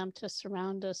inviting them to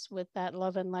surround us with that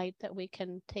love and light that we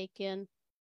can take in,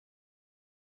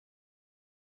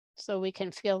 so we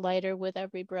can feel lighter with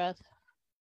every breath.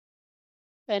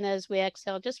 And as we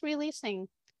exhale, just releasing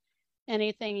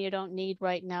anything you don't need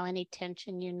right now, any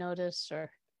tension you notice, or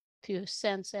if you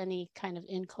sense any kind of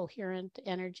incoherent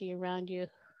energy around you,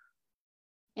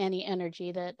 any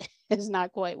energy that is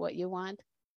not quite what you want,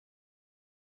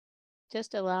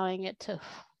 just allowing it to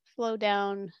flow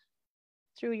down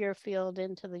through your field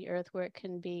into the earth, where it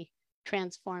can be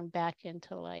transformed back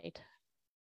into light.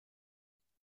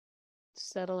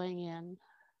 Settling in.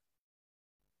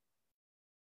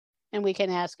 And we can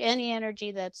ask any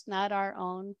energy that's not our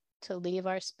own to leave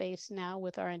our space now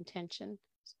with our intention,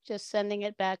 just sending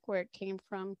it back where it came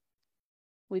from.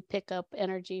 We pick up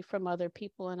energy from other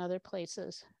people and other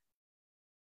places.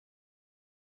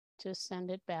 Just send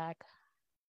it back.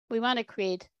 We want to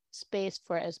create space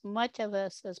for as much of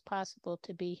us as possible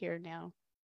to be here now.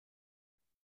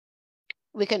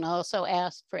 We can also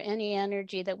ask for any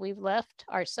energy that we've left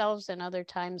ourselves in other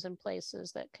times and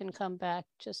places that can come back.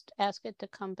 Just ask it to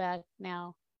come back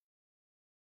now.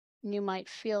 You might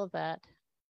feel that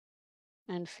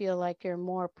and feel like you're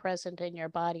more present in your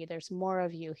body. There's more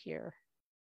of you here,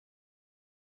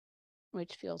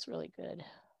 which feels really good.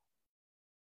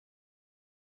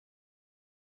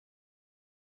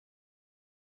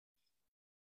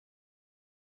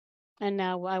 And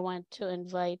now I want to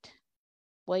invite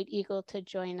White Eagle to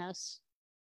join us.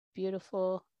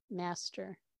 Beautiful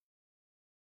master.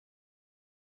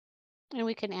 And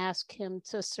we can ask him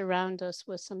to surround us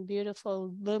with some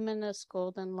beautiful luminous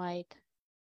golden light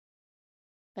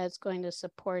that's going to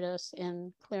support us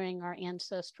in clearing our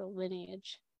ancestral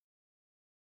lineage.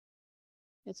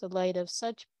 It's a light of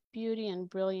such beauty and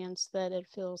brilliance that it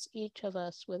fills each of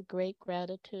us with great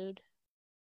gratitude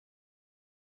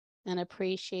and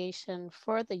appreciation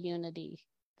for the unity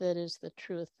that is the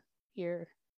truth here.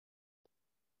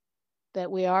 That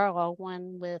we are all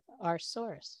one with our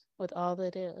source, with all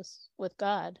that is, with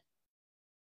God.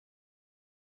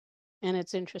 And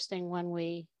it's interesting when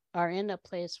we are in a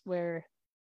place where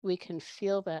we can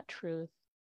feel that truth,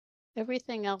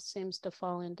 everything else seems to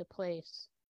fall into place.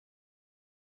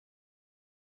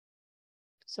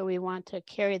 So we want to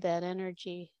carry that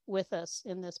energy with us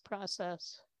in this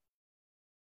process,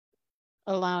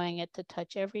 allowing it to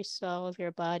touch every cell of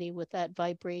your body with that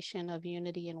vibration of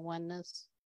unity and oneness.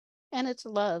 And it's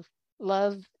love.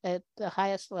 Love at the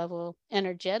highest level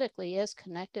energetically is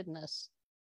connectedness.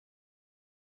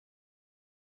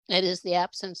 It is the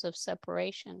absence of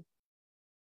separation.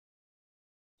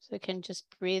 So we can just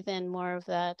breathe in more of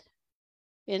that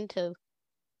into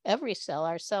every cell.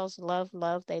 Our cells love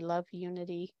love, they love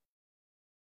unity.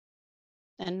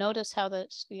 And notice how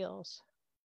that feels.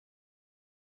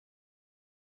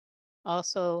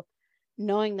 Also,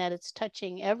 knowing that it's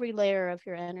touching every layer of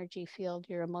your energy field,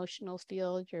 your emotional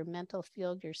field, your mental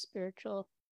field, your spiritual,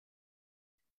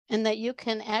 and that you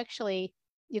can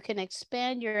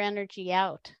expand your energy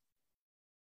out.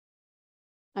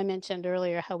 I mentioned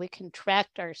earlier how we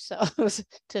contract ourselves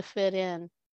to fit in.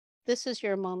 This is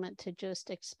your moment to just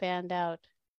expand out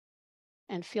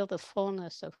and feel the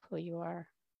fullness of who you are.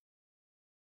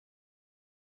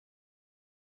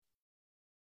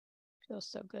 Feels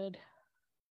so good.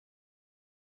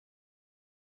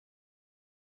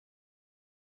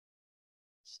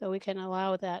 So we can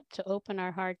allow that to open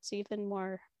our hearts even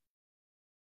more,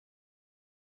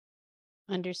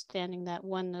 understanding that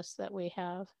oneness that we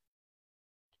have.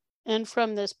 And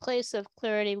from this place of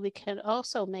clarity, we can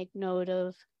also make note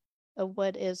of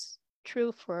what is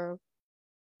true for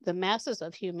the masses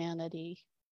of humanity,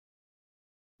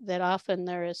 that often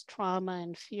there is trauma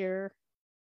and fear.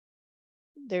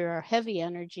 There are heavy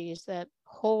energies that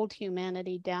hold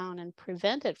humanity down and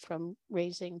prevent it from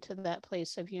raising to that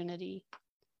place of unity.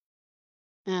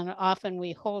 And often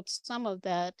we hold some of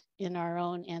that in our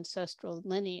own ancestral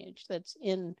lineage that's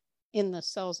in the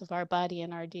cells of our body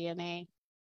and our DNA.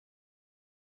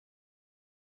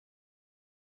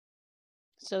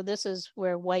 So this is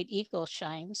where White Eagle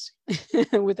shines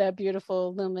with that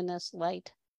beautiful luminous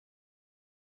light.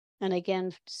 And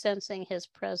again, sensing his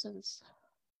presence.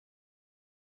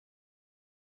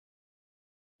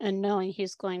 And knowing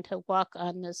he's going to walk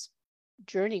on this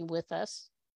journey with us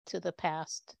to the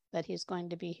past, that he's going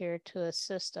to be here to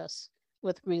assist us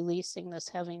with releasing this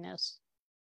heaviness.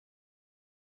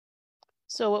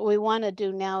 So what we want to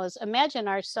do now is imagine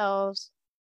ourselves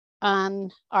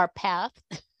on our path,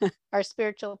 our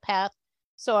spiritual path.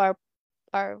 So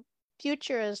our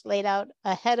future is laid out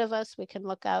ahead of us. We can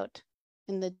look out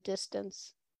in the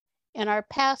distance. And our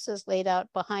past is laid out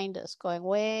behind us, going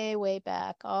way, way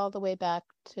back, all the way back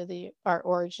to our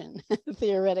origin,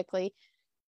 theoretically.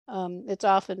 It's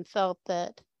often felt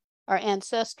that our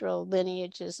ancestral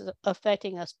lineage is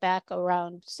affecting us back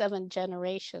around 7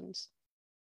 generations.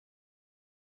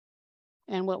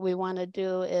 And what we want to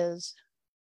do is,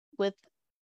 with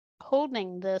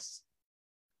holding this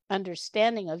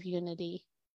understanding of unity,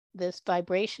 this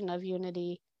vibration of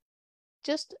unity,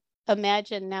 just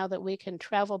imagine now that we can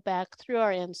travel back through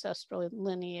our ancestral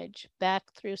lineage, back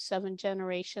through 7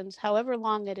 generations, however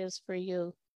long it is for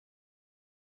you,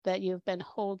 that you've been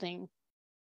holding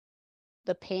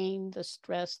the pain, the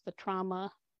stress, the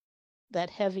trauma, that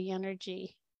heavy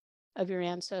energy of your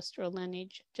ancestral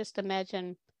lineage. Just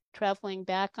imagine traveling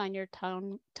back on your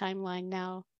timeline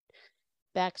now,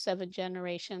 back 7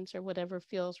 generations or whatever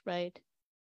feels right.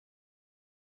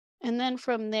 And then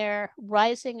from there,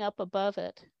 rising up above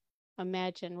it.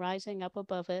 Imagine rising up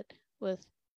above it with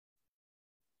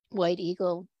White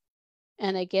Eagle.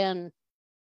 And again,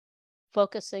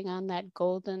 focusing on that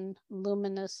golden,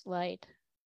 luminous light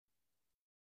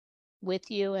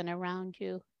with you and around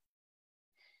you.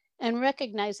 And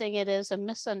recognizing it as a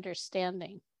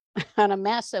misunderstanding on a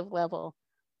massive level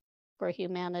for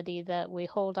humanity, that we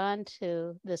hold on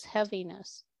to this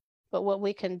heaviness. But what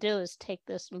we can do is take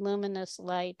this luminous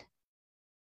light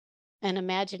and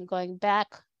imagine going back,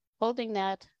 holding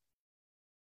that,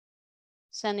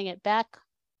 sending it back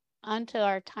onto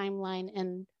our timeline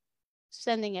and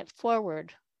sending it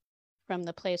forward from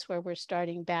the place where we're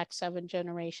starting back 7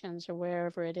 generations or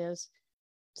wherever it is,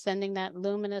 sending that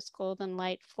luminous golden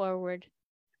light forward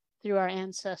through our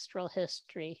ancestral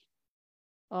history,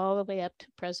 all the way up to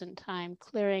present time,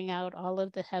 clearing out all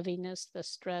of the heaviness, the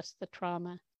stress, the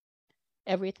trauma,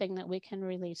 everything that we can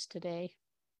release today.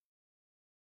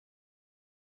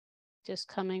 Just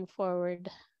coming forward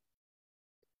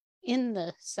in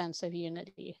the sense of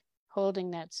unity,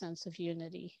 holding that sense of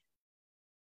unity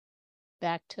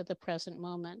back to the present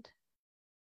moment.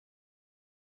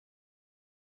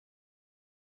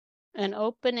 And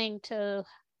opening to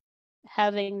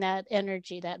having that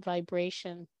energy, that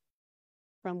vibration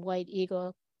from White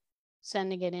Eagle,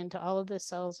 sending it into all of the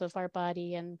cells of our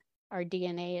body and our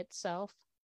DNA itself,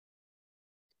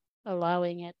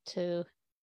 allowing it to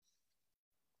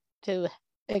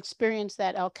experience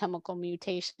that alchemical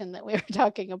mutation that we were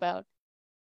talking about.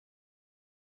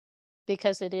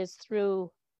 Because it is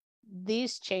through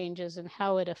these changes and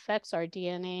how it affects our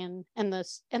DNA and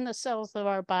the cells of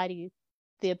our body,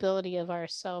 the ability of our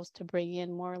cells to bring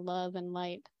in more love and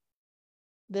light,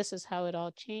 this is how it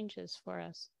all changes for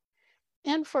us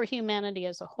and for humanity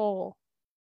as a whole.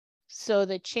 So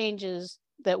the changes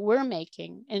that we're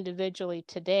making individually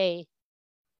today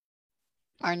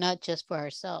are not just for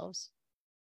ourselves.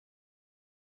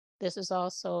 This is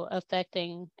also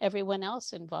affecting everyone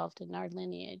else involved in our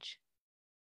lineage,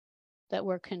 that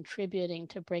we're contributing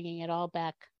to bringing it all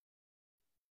back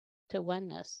to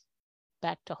oneness,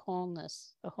 back to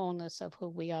wholeness, the wholeness of who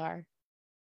we are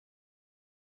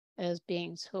as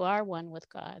beings who are one with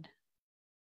God.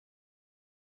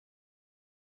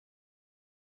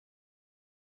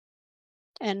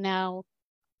 And now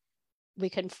we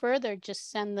can further just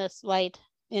send this light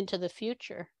into the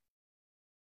future.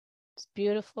 It's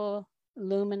beautiful,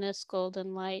 luminous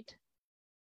golden light.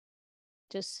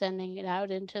 Just sending it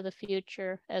out into the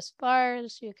future as far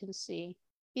as you can see,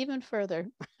 even further,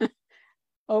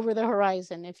 over the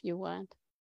horizon if you want.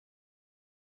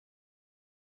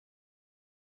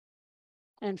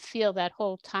 And feel that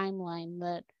whole timeline,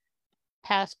 that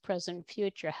past, present,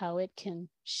 future, how it can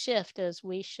shift as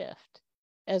we shift,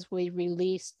 as we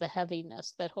release the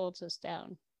heaviness that holds us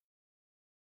down.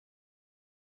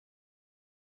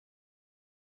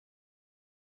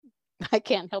 I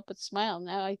can't help but smile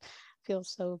now. I feel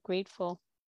so grateful.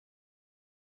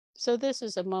 So this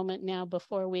is a moment now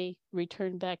before we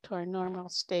return back to our normal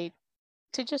state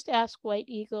to just ask White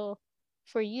Eagle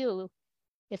for you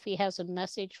if he has a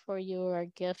message for you or a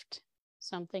gift,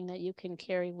 something that you can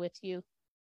carry with you.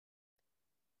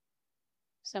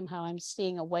 Somehow I'm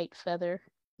seeing a white feather.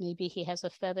 Maybe he has a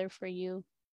feather for you.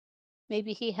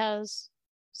 Maybe he has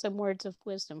some words of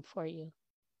wisdom for you.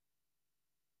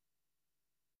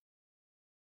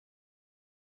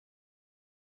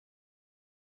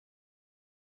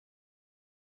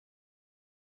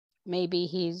 Maybe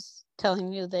he's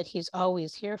telling you that he's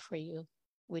always here for you,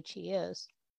 which he is.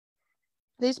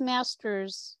 These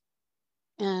masters,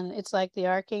 and it's like the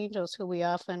archangels who we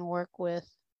often work with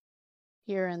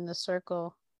here in the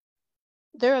circle,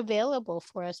 they're available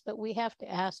for us, but we have to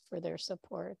ask for their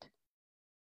support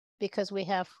because we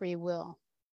have free will.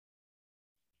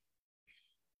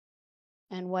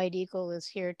 And White Eagle is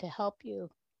here to help you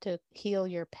to heal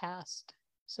your past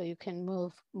so you can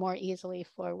move more easily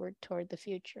forward toward the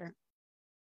future.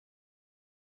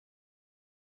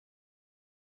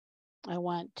 I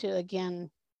want to again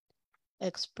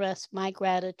express my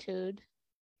gratitude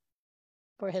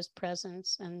for his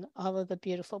presence and all of the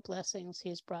beautiful blessings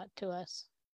he's brought to us.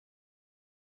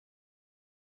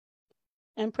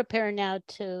 And prepare now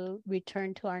to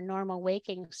return to our normal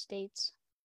waking states.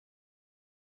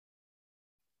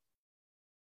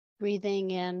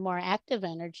 Breathing in more active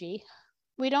energy.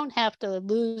 We don't have to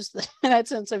lose that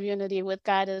sense of unity with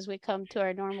God as we come to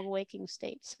our normal waking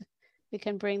states. We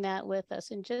can bring that with us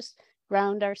and just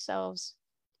ground ourselves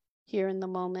here in the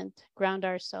moment, ground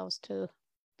ourselves to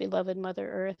beloved Mother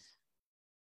Earth.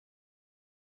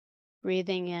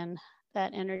 Breathing in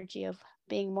that energy of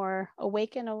being more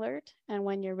awake and alert. And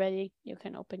when you're ready, you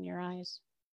can open your eyes.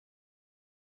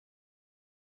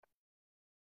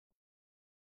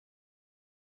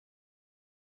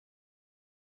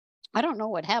 I don't know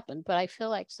what happened, but I feel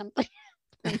like something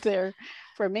there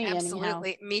for me.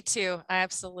 Absolutely. Anyhow. Me too.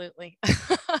 Absolutely.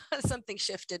 Something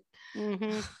shifted.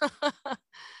 Mm-hmm.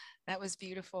 That was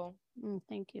beautiful.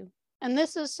 Thank you. And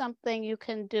this is something you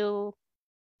can do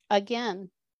again,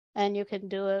 and you can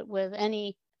do it with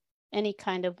any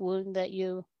kind of wound that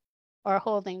you are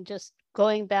holding, just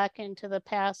going back into the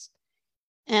past.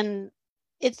 And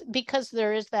it's because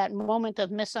there is that moment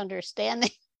of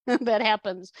misunderstanding that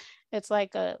happens. It's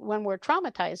like when we're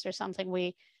traumatized or something,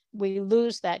 we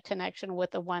lose that connection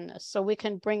with the oneness. So we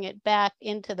can bring it back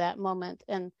into that moment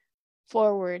and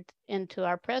forward into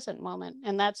our present moment.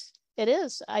 And it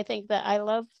is. I think that I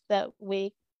love that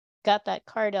we got that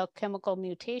card, alchemical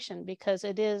mutation, because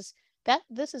it is that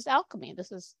this is alchemy.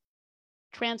 This is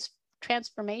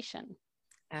transformation.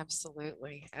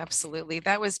 Absolutely. Absolutely.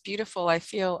 That was beautiful. I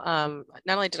feel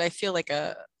not only did I feel like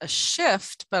a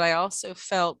shift, but I also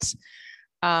felt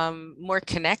more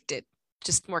connected,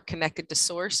 just more connected to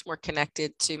source, more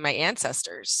connected to my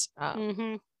ancestors.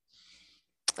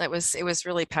 It was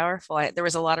really powerful. There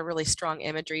was a lot of really strong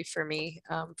imagery for me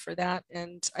for that.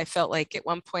 And I felt like at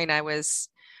one point I was,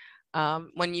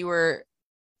 when you were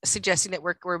suggesting that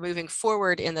we're moving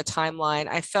forward in the timeline,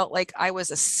 I felt like I was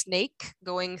a snake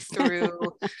going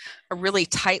through a really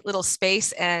tight little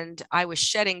space, and I was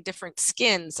shedding different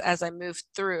skins as I moved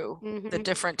through the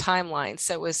different timelines.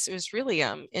 So it was really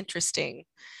interesting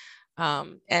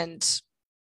and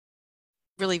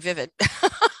really vivid.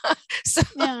 So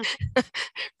yeah.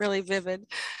 really vivid.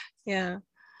 Yeah.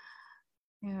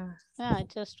 Yeah, it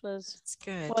just was, It's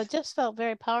good. well, it just felt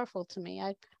very powerful to me.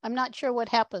 I'm not sure what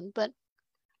happened, but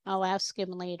I'll ask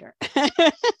him later.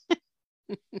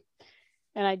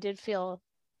 And I did feel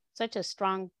such a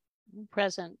strong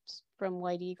presence from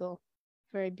White Eagle.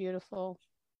 Very beautiful,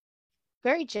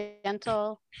 very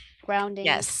gentle, grounding.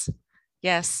 Yes.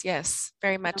 Yes, yes,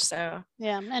 very much Yeah. so.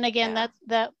 Yeah. And again, Yeah.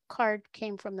 that card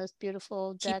came from this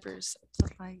beautiful deck. Keepers of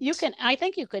the light. You can, I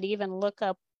think you could even look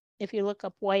up, if you look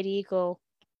up White Eagle,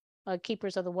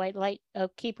 Keepers of the White Light,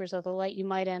 Keepers of the Light, you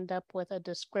might end up with a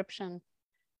description.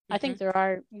 I think there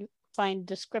are, you find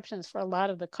descriptions for a lot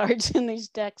of the cards in these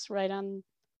decks right on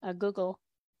Google.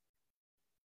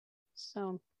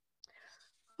 So,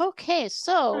 okay,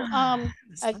 so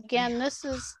again, this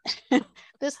is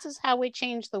this is how we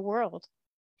change the world.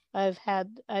 I've had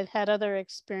other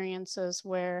experiences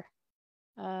where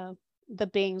the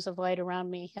beings of light around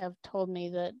me have told me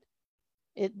that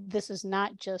this is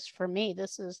not just for me,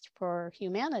 this is for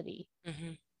humanity.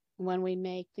 When we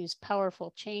make these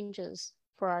powerful changes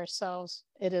for ourselves,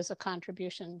 it is a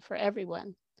contribution for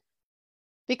everyone.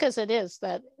 Because it is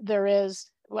that there is,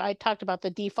 well, I talked about the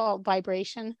default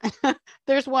vibration.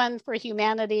 There's one for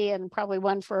humanity and probably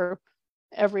one for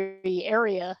every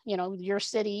area, you know, your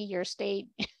city, your state,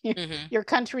 your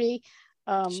country.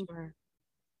 Sure.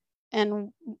 And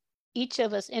each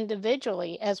of us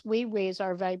individually, as we raise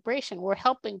our vibration, we're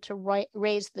helping to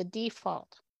raise the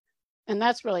default. And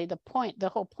that's really the point. The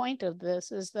whole point of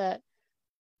this is that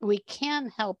we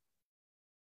can help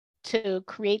to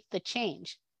create the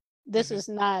change. This is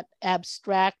not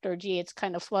abstract or, gee, it's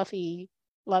kind of fluffy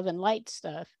love and light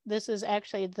stuff. This is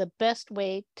actually the best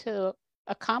way to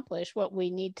accomplish what we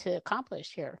need to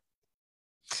accomplish here.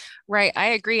 Right, I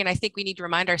agree, and I think we need to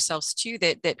remind ourselves too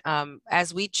that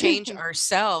as we change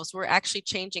ourselves, we're actually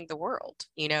changing the world.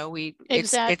 You know,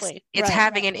 exactly it's right.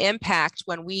 having an impact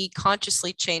when we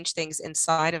consciously change things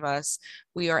inside of us.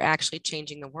 We are actually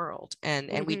changing the world,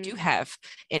 and we do have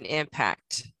an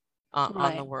impact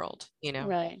on the world. You know,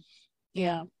 right?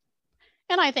 Yeah,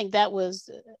 and I think that was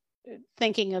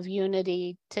thinking of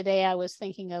unity today. I was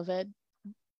thinking of it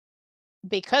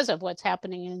because of what's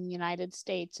happening in the United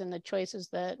States and the choices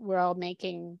that we're all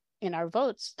making in our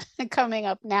votes coming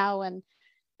up now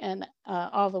and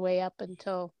all the way up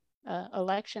until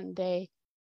election day,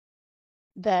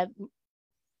 that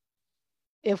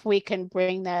if we can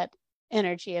bring that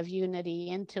energy of unity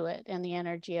into it and the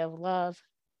energy of love,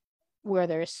 where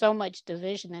there's so much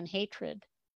division and hatred,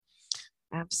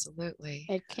 absolutely,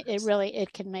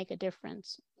 it can make a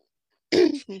difference.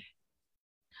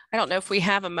 I don't know if we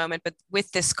have a moment, but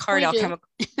with this card,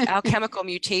 alchemical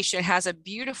mutation has a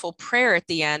beautiful prayer at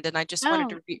the end. And I just wanted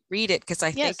to read it because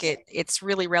I think it's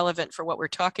really relevant for what we're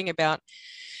talking about.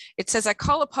 It says, I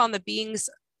call upon the beings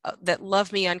that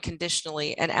love me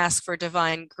unconditionally and ask for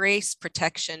divine grace,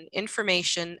 protection,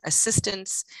 information,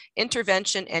 assistance,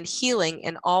 intervention, and healing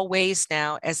in all ways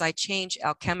now as I change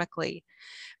alchemically.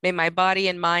 May my body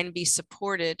and mind be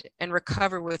supported and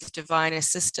recover with divine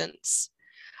assistance.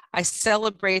 I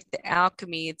celebrate the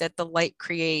alchemy that the light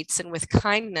creates, and with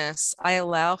kindness, I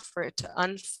allow for it to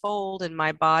unfold in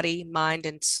my body, mind,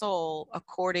 and soul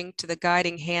according to the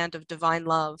guiding hand of divine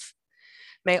love.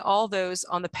 May all those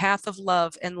on the path of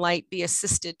love and light be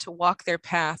assisted to walk their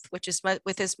path, which is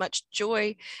with as much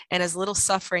joy and as little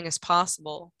suffering as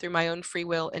possible through my own free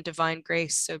will and divine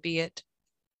grace, so be it.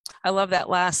 I love that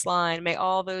last line. May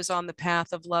all those on the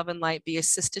path of love and light be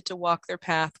assisted to walk their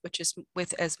path, which is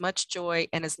with as much joy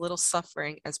and as little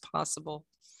suffering as possible.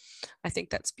 I think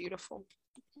that's beautiful.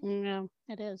 Yeah,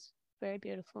 it is very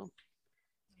beautiful.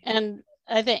 And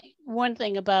I think one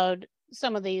thing about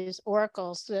some of these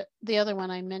oracles, the other one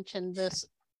I mentioned, this,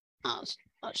 I'll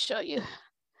show you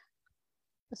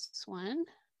this one.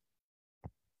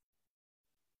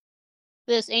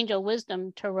 This Angel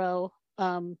Wisdom Tarot,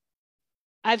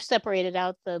 I've separated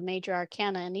out the major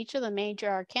arcana, and each of the major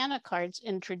arcana cards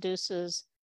introduces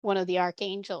one of the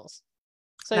archangels.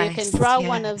 So nice. You can draw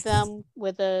one of them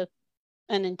with an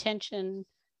intention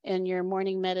in your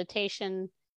morning meditation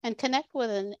and connect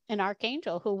with an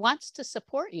archangel who wants to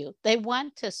support you. They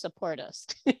want to support us.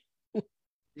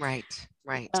 Right,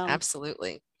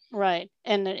 absolutely. Right.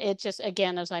 And it just,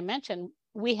 again, as I mentioned,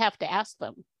 we have to ask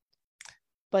them,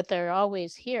 but they're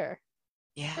always here.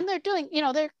 Yeah. And they're doing,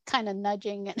 they're kind of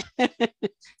nudging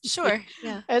sure,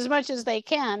 yeah, as much as they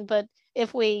can. But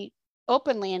if we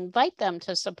openly invite them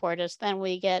to support us, then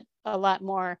we get a lot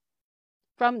more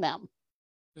from them.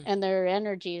 And their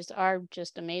energies are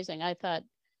just amazing. I thought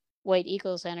White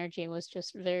Eagle's energy was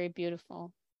just very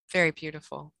beautiful. Very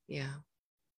beautiful. Yeah.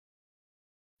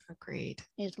 Agreed.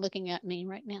 He's looking at me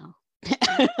right now.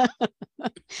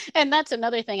 And that's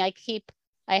another thing.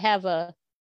 I have a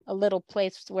little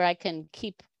place where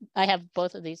I have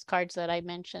both of these cards that I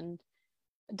mentioned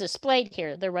displayed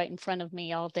here. They're right in front of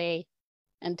me all day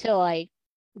until I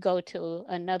go to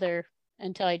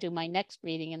until I do my next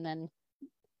reading and then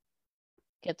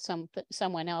get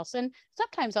someone else. And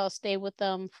sometimes I'll stay with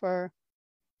them for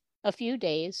a few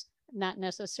days, not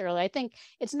necessarily. I think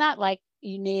it's not like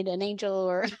you need an angel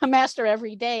or a master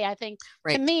every day. I think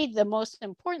to me, the most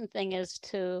important thing is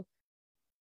to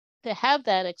have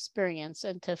that experience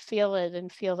and to feel it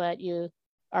and feel that you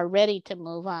are ready to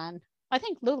move on. I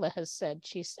think Lula has said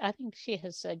she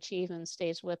even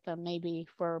stays with them maybe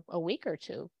for a week or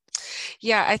two.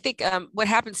 Yeah, I think what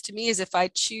happens to me is if I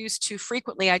choose too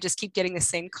frequently, I just keep getting the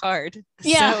same card.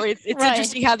 Yeah, so it's right.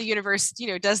 interesting how the universe,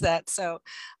 does that. So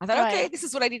I thought, okay, this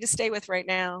is what I need to stay with right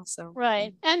now. So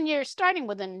right. And you're starting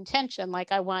with an intention,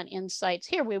 like I want insights.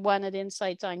 Here we wanted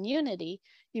insights on unity.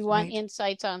 You want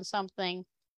insights on something,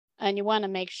 and you want to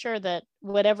make sure that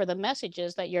whatever the message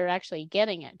is, that you're actually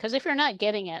getting it. Because if you're not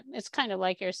getting it, it's kind of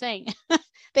like you're saying,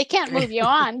 they can't move you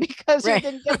on because you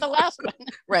didn't get the last one.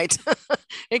 Right.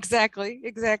 Exactly.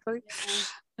 Yeah.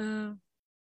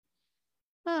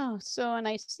 And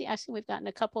I see we've gotten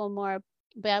a couple more.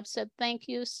 Bab said, thank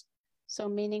you. So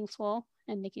meaningful.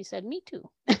 And Nikki said, me too.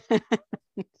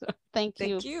 So thank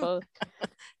you both.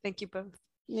 Thank you both.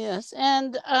 Yes.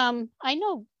 And I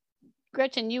know,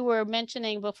 Gretchen, you were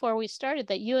mentioning before we started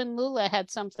that you and Lula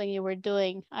had something you were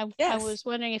doing. I was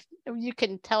wondering if you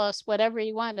can tell us whatever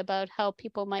you want about how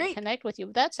people might connect with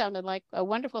you. That sounded like a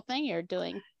wonderful thing you're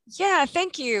doing. Yeah,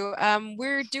 thank you.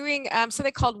 We're doing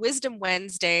something called Wisdom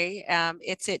Wednesday.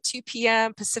 It's at 2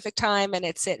 p.m. Pacific time and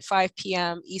it's at 5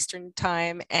 p.m. Eastern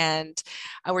time. And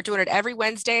we're doing it every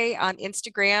Wednesday on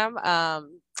Instagram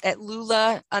at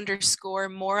Lula_Mora.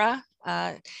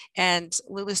 And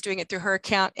Lula's doing it through her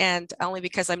account, and only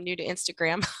because I'm new to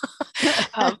Instagram.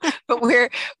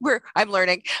 But I'm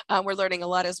learning. We're learning a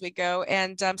lot as we go,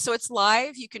 and so it's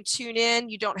live. You can tune in.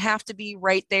 You don't have to be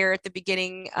right there at the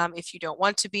beginning if you don't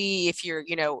want to be. If you're,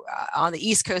 on the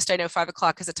East Coast, I know 5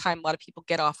 o'clock is a time a lot of people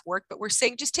get off work. But we're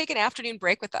saying just take an afternoon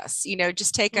break with us.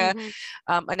 Just take an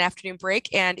afternoon break,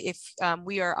 and if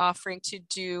we are offering to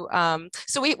do,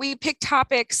 so we pick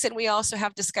topics, and we also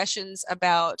have discussions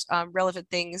about relevant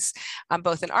things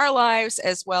both in our lives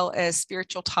as well as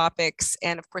spiritual topics.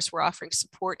 And of course, we're offering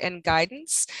support and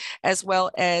guidance, as well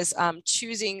as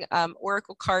choosing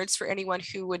oracle cards for anyone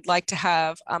who would like to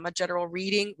have a general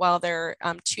reading while they're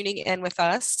tuning in with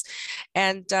us.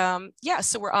 And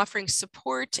so we're offering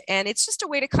support, and it's just a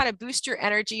way to kind of boost your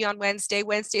energy on Wednesday.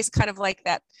 Wednesday is kind of like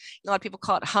that, a lot of people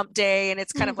call it hump day, and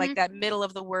it's kind of like that middle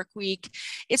of the work week.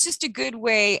 It's just a good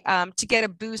way to get a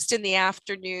boost in the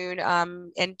afternoon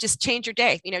and just change your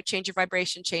day, change your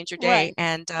vibration, change your day.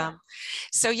 And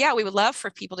so, we would love for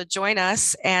people to join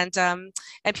us. And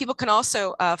people can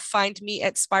also find me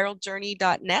at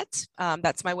spiraljourney.net.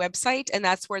 That's my website. And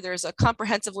that's where there's a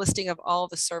comprehensive listing of all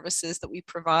the services that we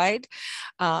provide.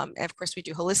 And of course, we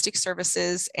do holistic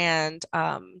services, and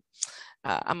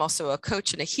I'm also a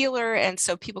coach and a healer. And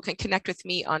so people can connect with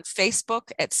me on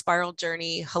Facebook at Spiral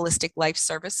Journey Holistic Life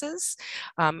Services,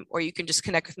 or you can just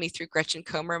connect with me through Gretchen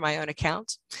Comer, my own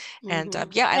account. And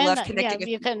I love connecting with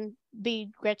you can be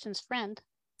Gretchen's friend.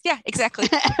 Yeah, exactly.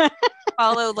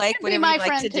 Follow, whatever you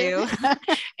like to do.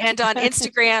 And on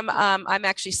Instagram, I'm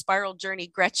actually Spiral Journey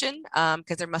Gretchen,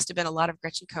 because there must have been a lot of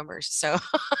Gretchen Comers. So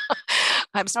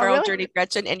I'm Spiral Journey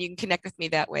Gretchen, and you can connect with me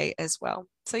that way as well.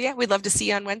 So we'd love to see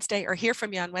you on Wednesday or hear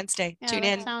from you on Wednesday. Tune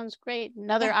in. Sounds great.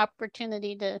 Another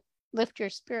opportunity to lift your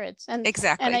spirits. And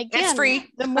exactly. And again, it's free.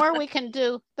 the more we can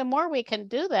do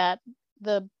that,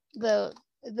 the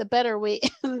better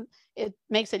it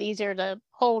makes it easier to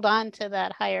hold on to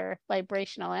that higher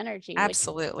vibrational energy.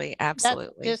 Absolutely.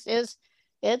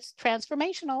 It's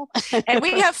transformational. And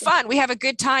we have fun. We have a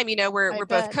good time. We're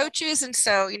both coaches. And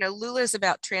so, Lula is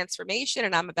about transformation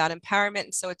and I'm about empowerment.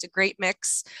 And so it's a great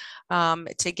mix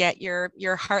to get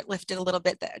your heart lifted a little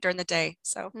bit during the day.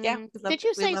 So Did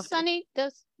you say Sunny?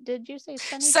 Did you say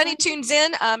Sunny? Sunny tunes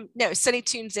in. No, Sunny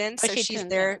tunes in. So she's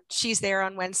there. She's there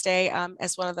on Wednesday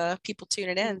as one of the people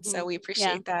tuning in. So we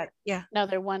appreciate that. Yeah.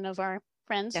 Another one of our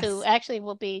friends who actually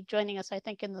will be joining us, I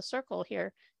think, in the circle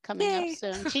here coming up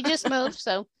soon. She just moved,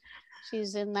 so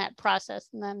she's in that process,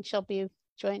 and then she'll be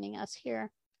joining us here.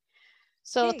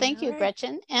 So thank you,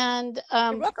 Gretchen. And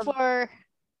for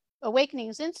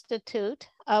Awakenings Institute,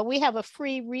 we have a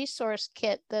free resource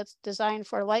kit that's designed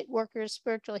for light workers,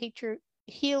 spiritual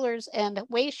healers, and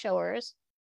way showers.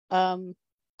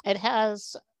 It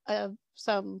has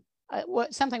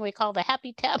something we call the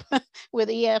Happy Tap with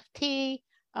EFT,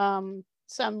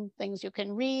 some things you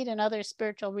can read and other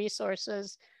spiritual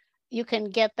resources. You can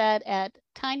get that at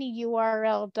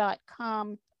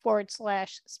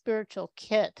tinyurl.com/spiritual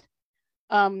kit.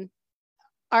 Our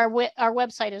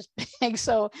website is big,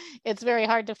 so it's very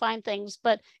hard to find things,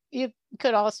 but you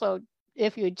could also,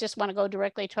 if you just want to go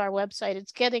directly to our website,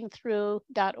 it's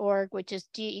gettingthrough.org, which is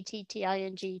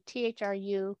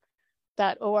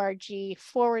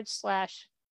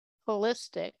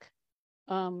gettingthrough.org/holistic.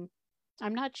 I'm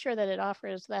not sure that it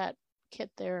offers that kit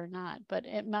there or not, but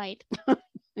it might.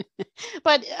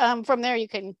 But from there,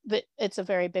 it's a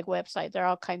very big website. There are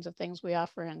all kinds of things we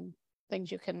offer and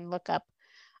things you can look up.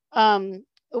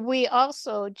 We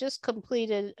also just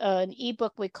completed an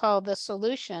ebook we call The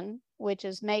Solution, which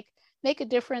is make a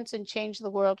difference and change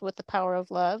the world with the power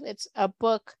of love. It's a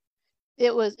book.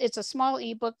 It's a small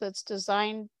ebook that's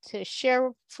designed to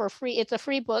share for free. It's a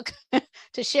free book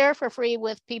to share for free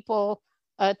with people,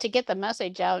 to get the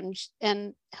message out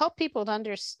and help people to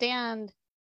understand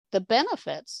the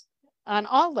benefits on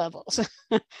all levels.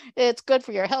 It's good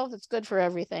for your health. It's good for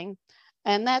everything.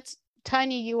 And that's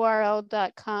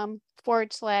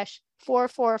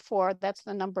tinyurl.com/444. That's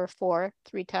the number 4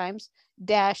 3 times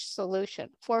 -solution,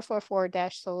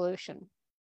 444-solution.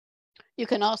 You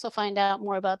can also find out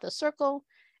more about the circle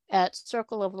at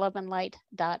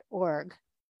circleofloveandlight.org.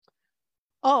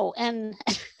 Oh, and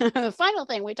the final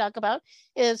thing we talk about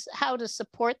is how to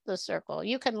support the circle.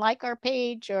 You can like our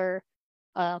page, or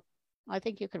I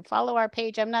think you can follow our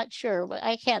page. I'm not sure, but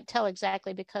I can't tell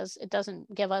exactly because it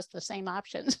doesn't give us the same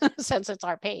options since it's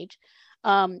our page.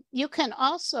 You can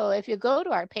also, if you go to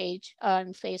our page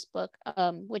on Facebook,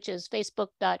 which is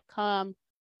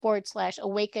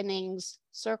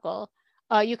facebook.com/awakeningscircle,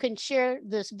 you can share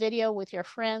this video with your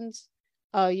friends.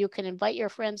 You can invite your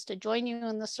friends to join you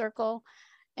in the circle.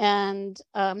 And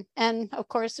of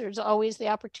course, there's always the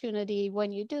opportunity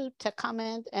when you do to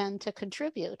comment and to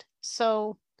contribute.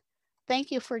 So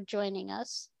thank you for joining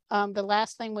us. The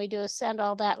last thing we do is send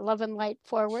all that love and light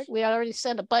forward. We already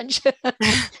sent a bunch.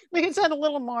 We can send a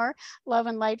little more love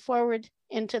and light forward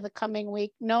into the coming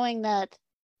week, knowing that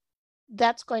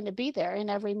that's going to be there in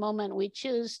every moment we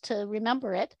choose to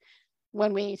remember it.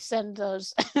 When we send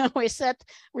those, we set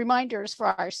reminders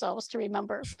for ourselves to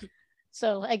remember.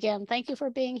 So again, thank you for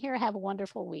being here. Have a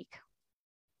wonderful week.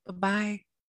 Bye-bye.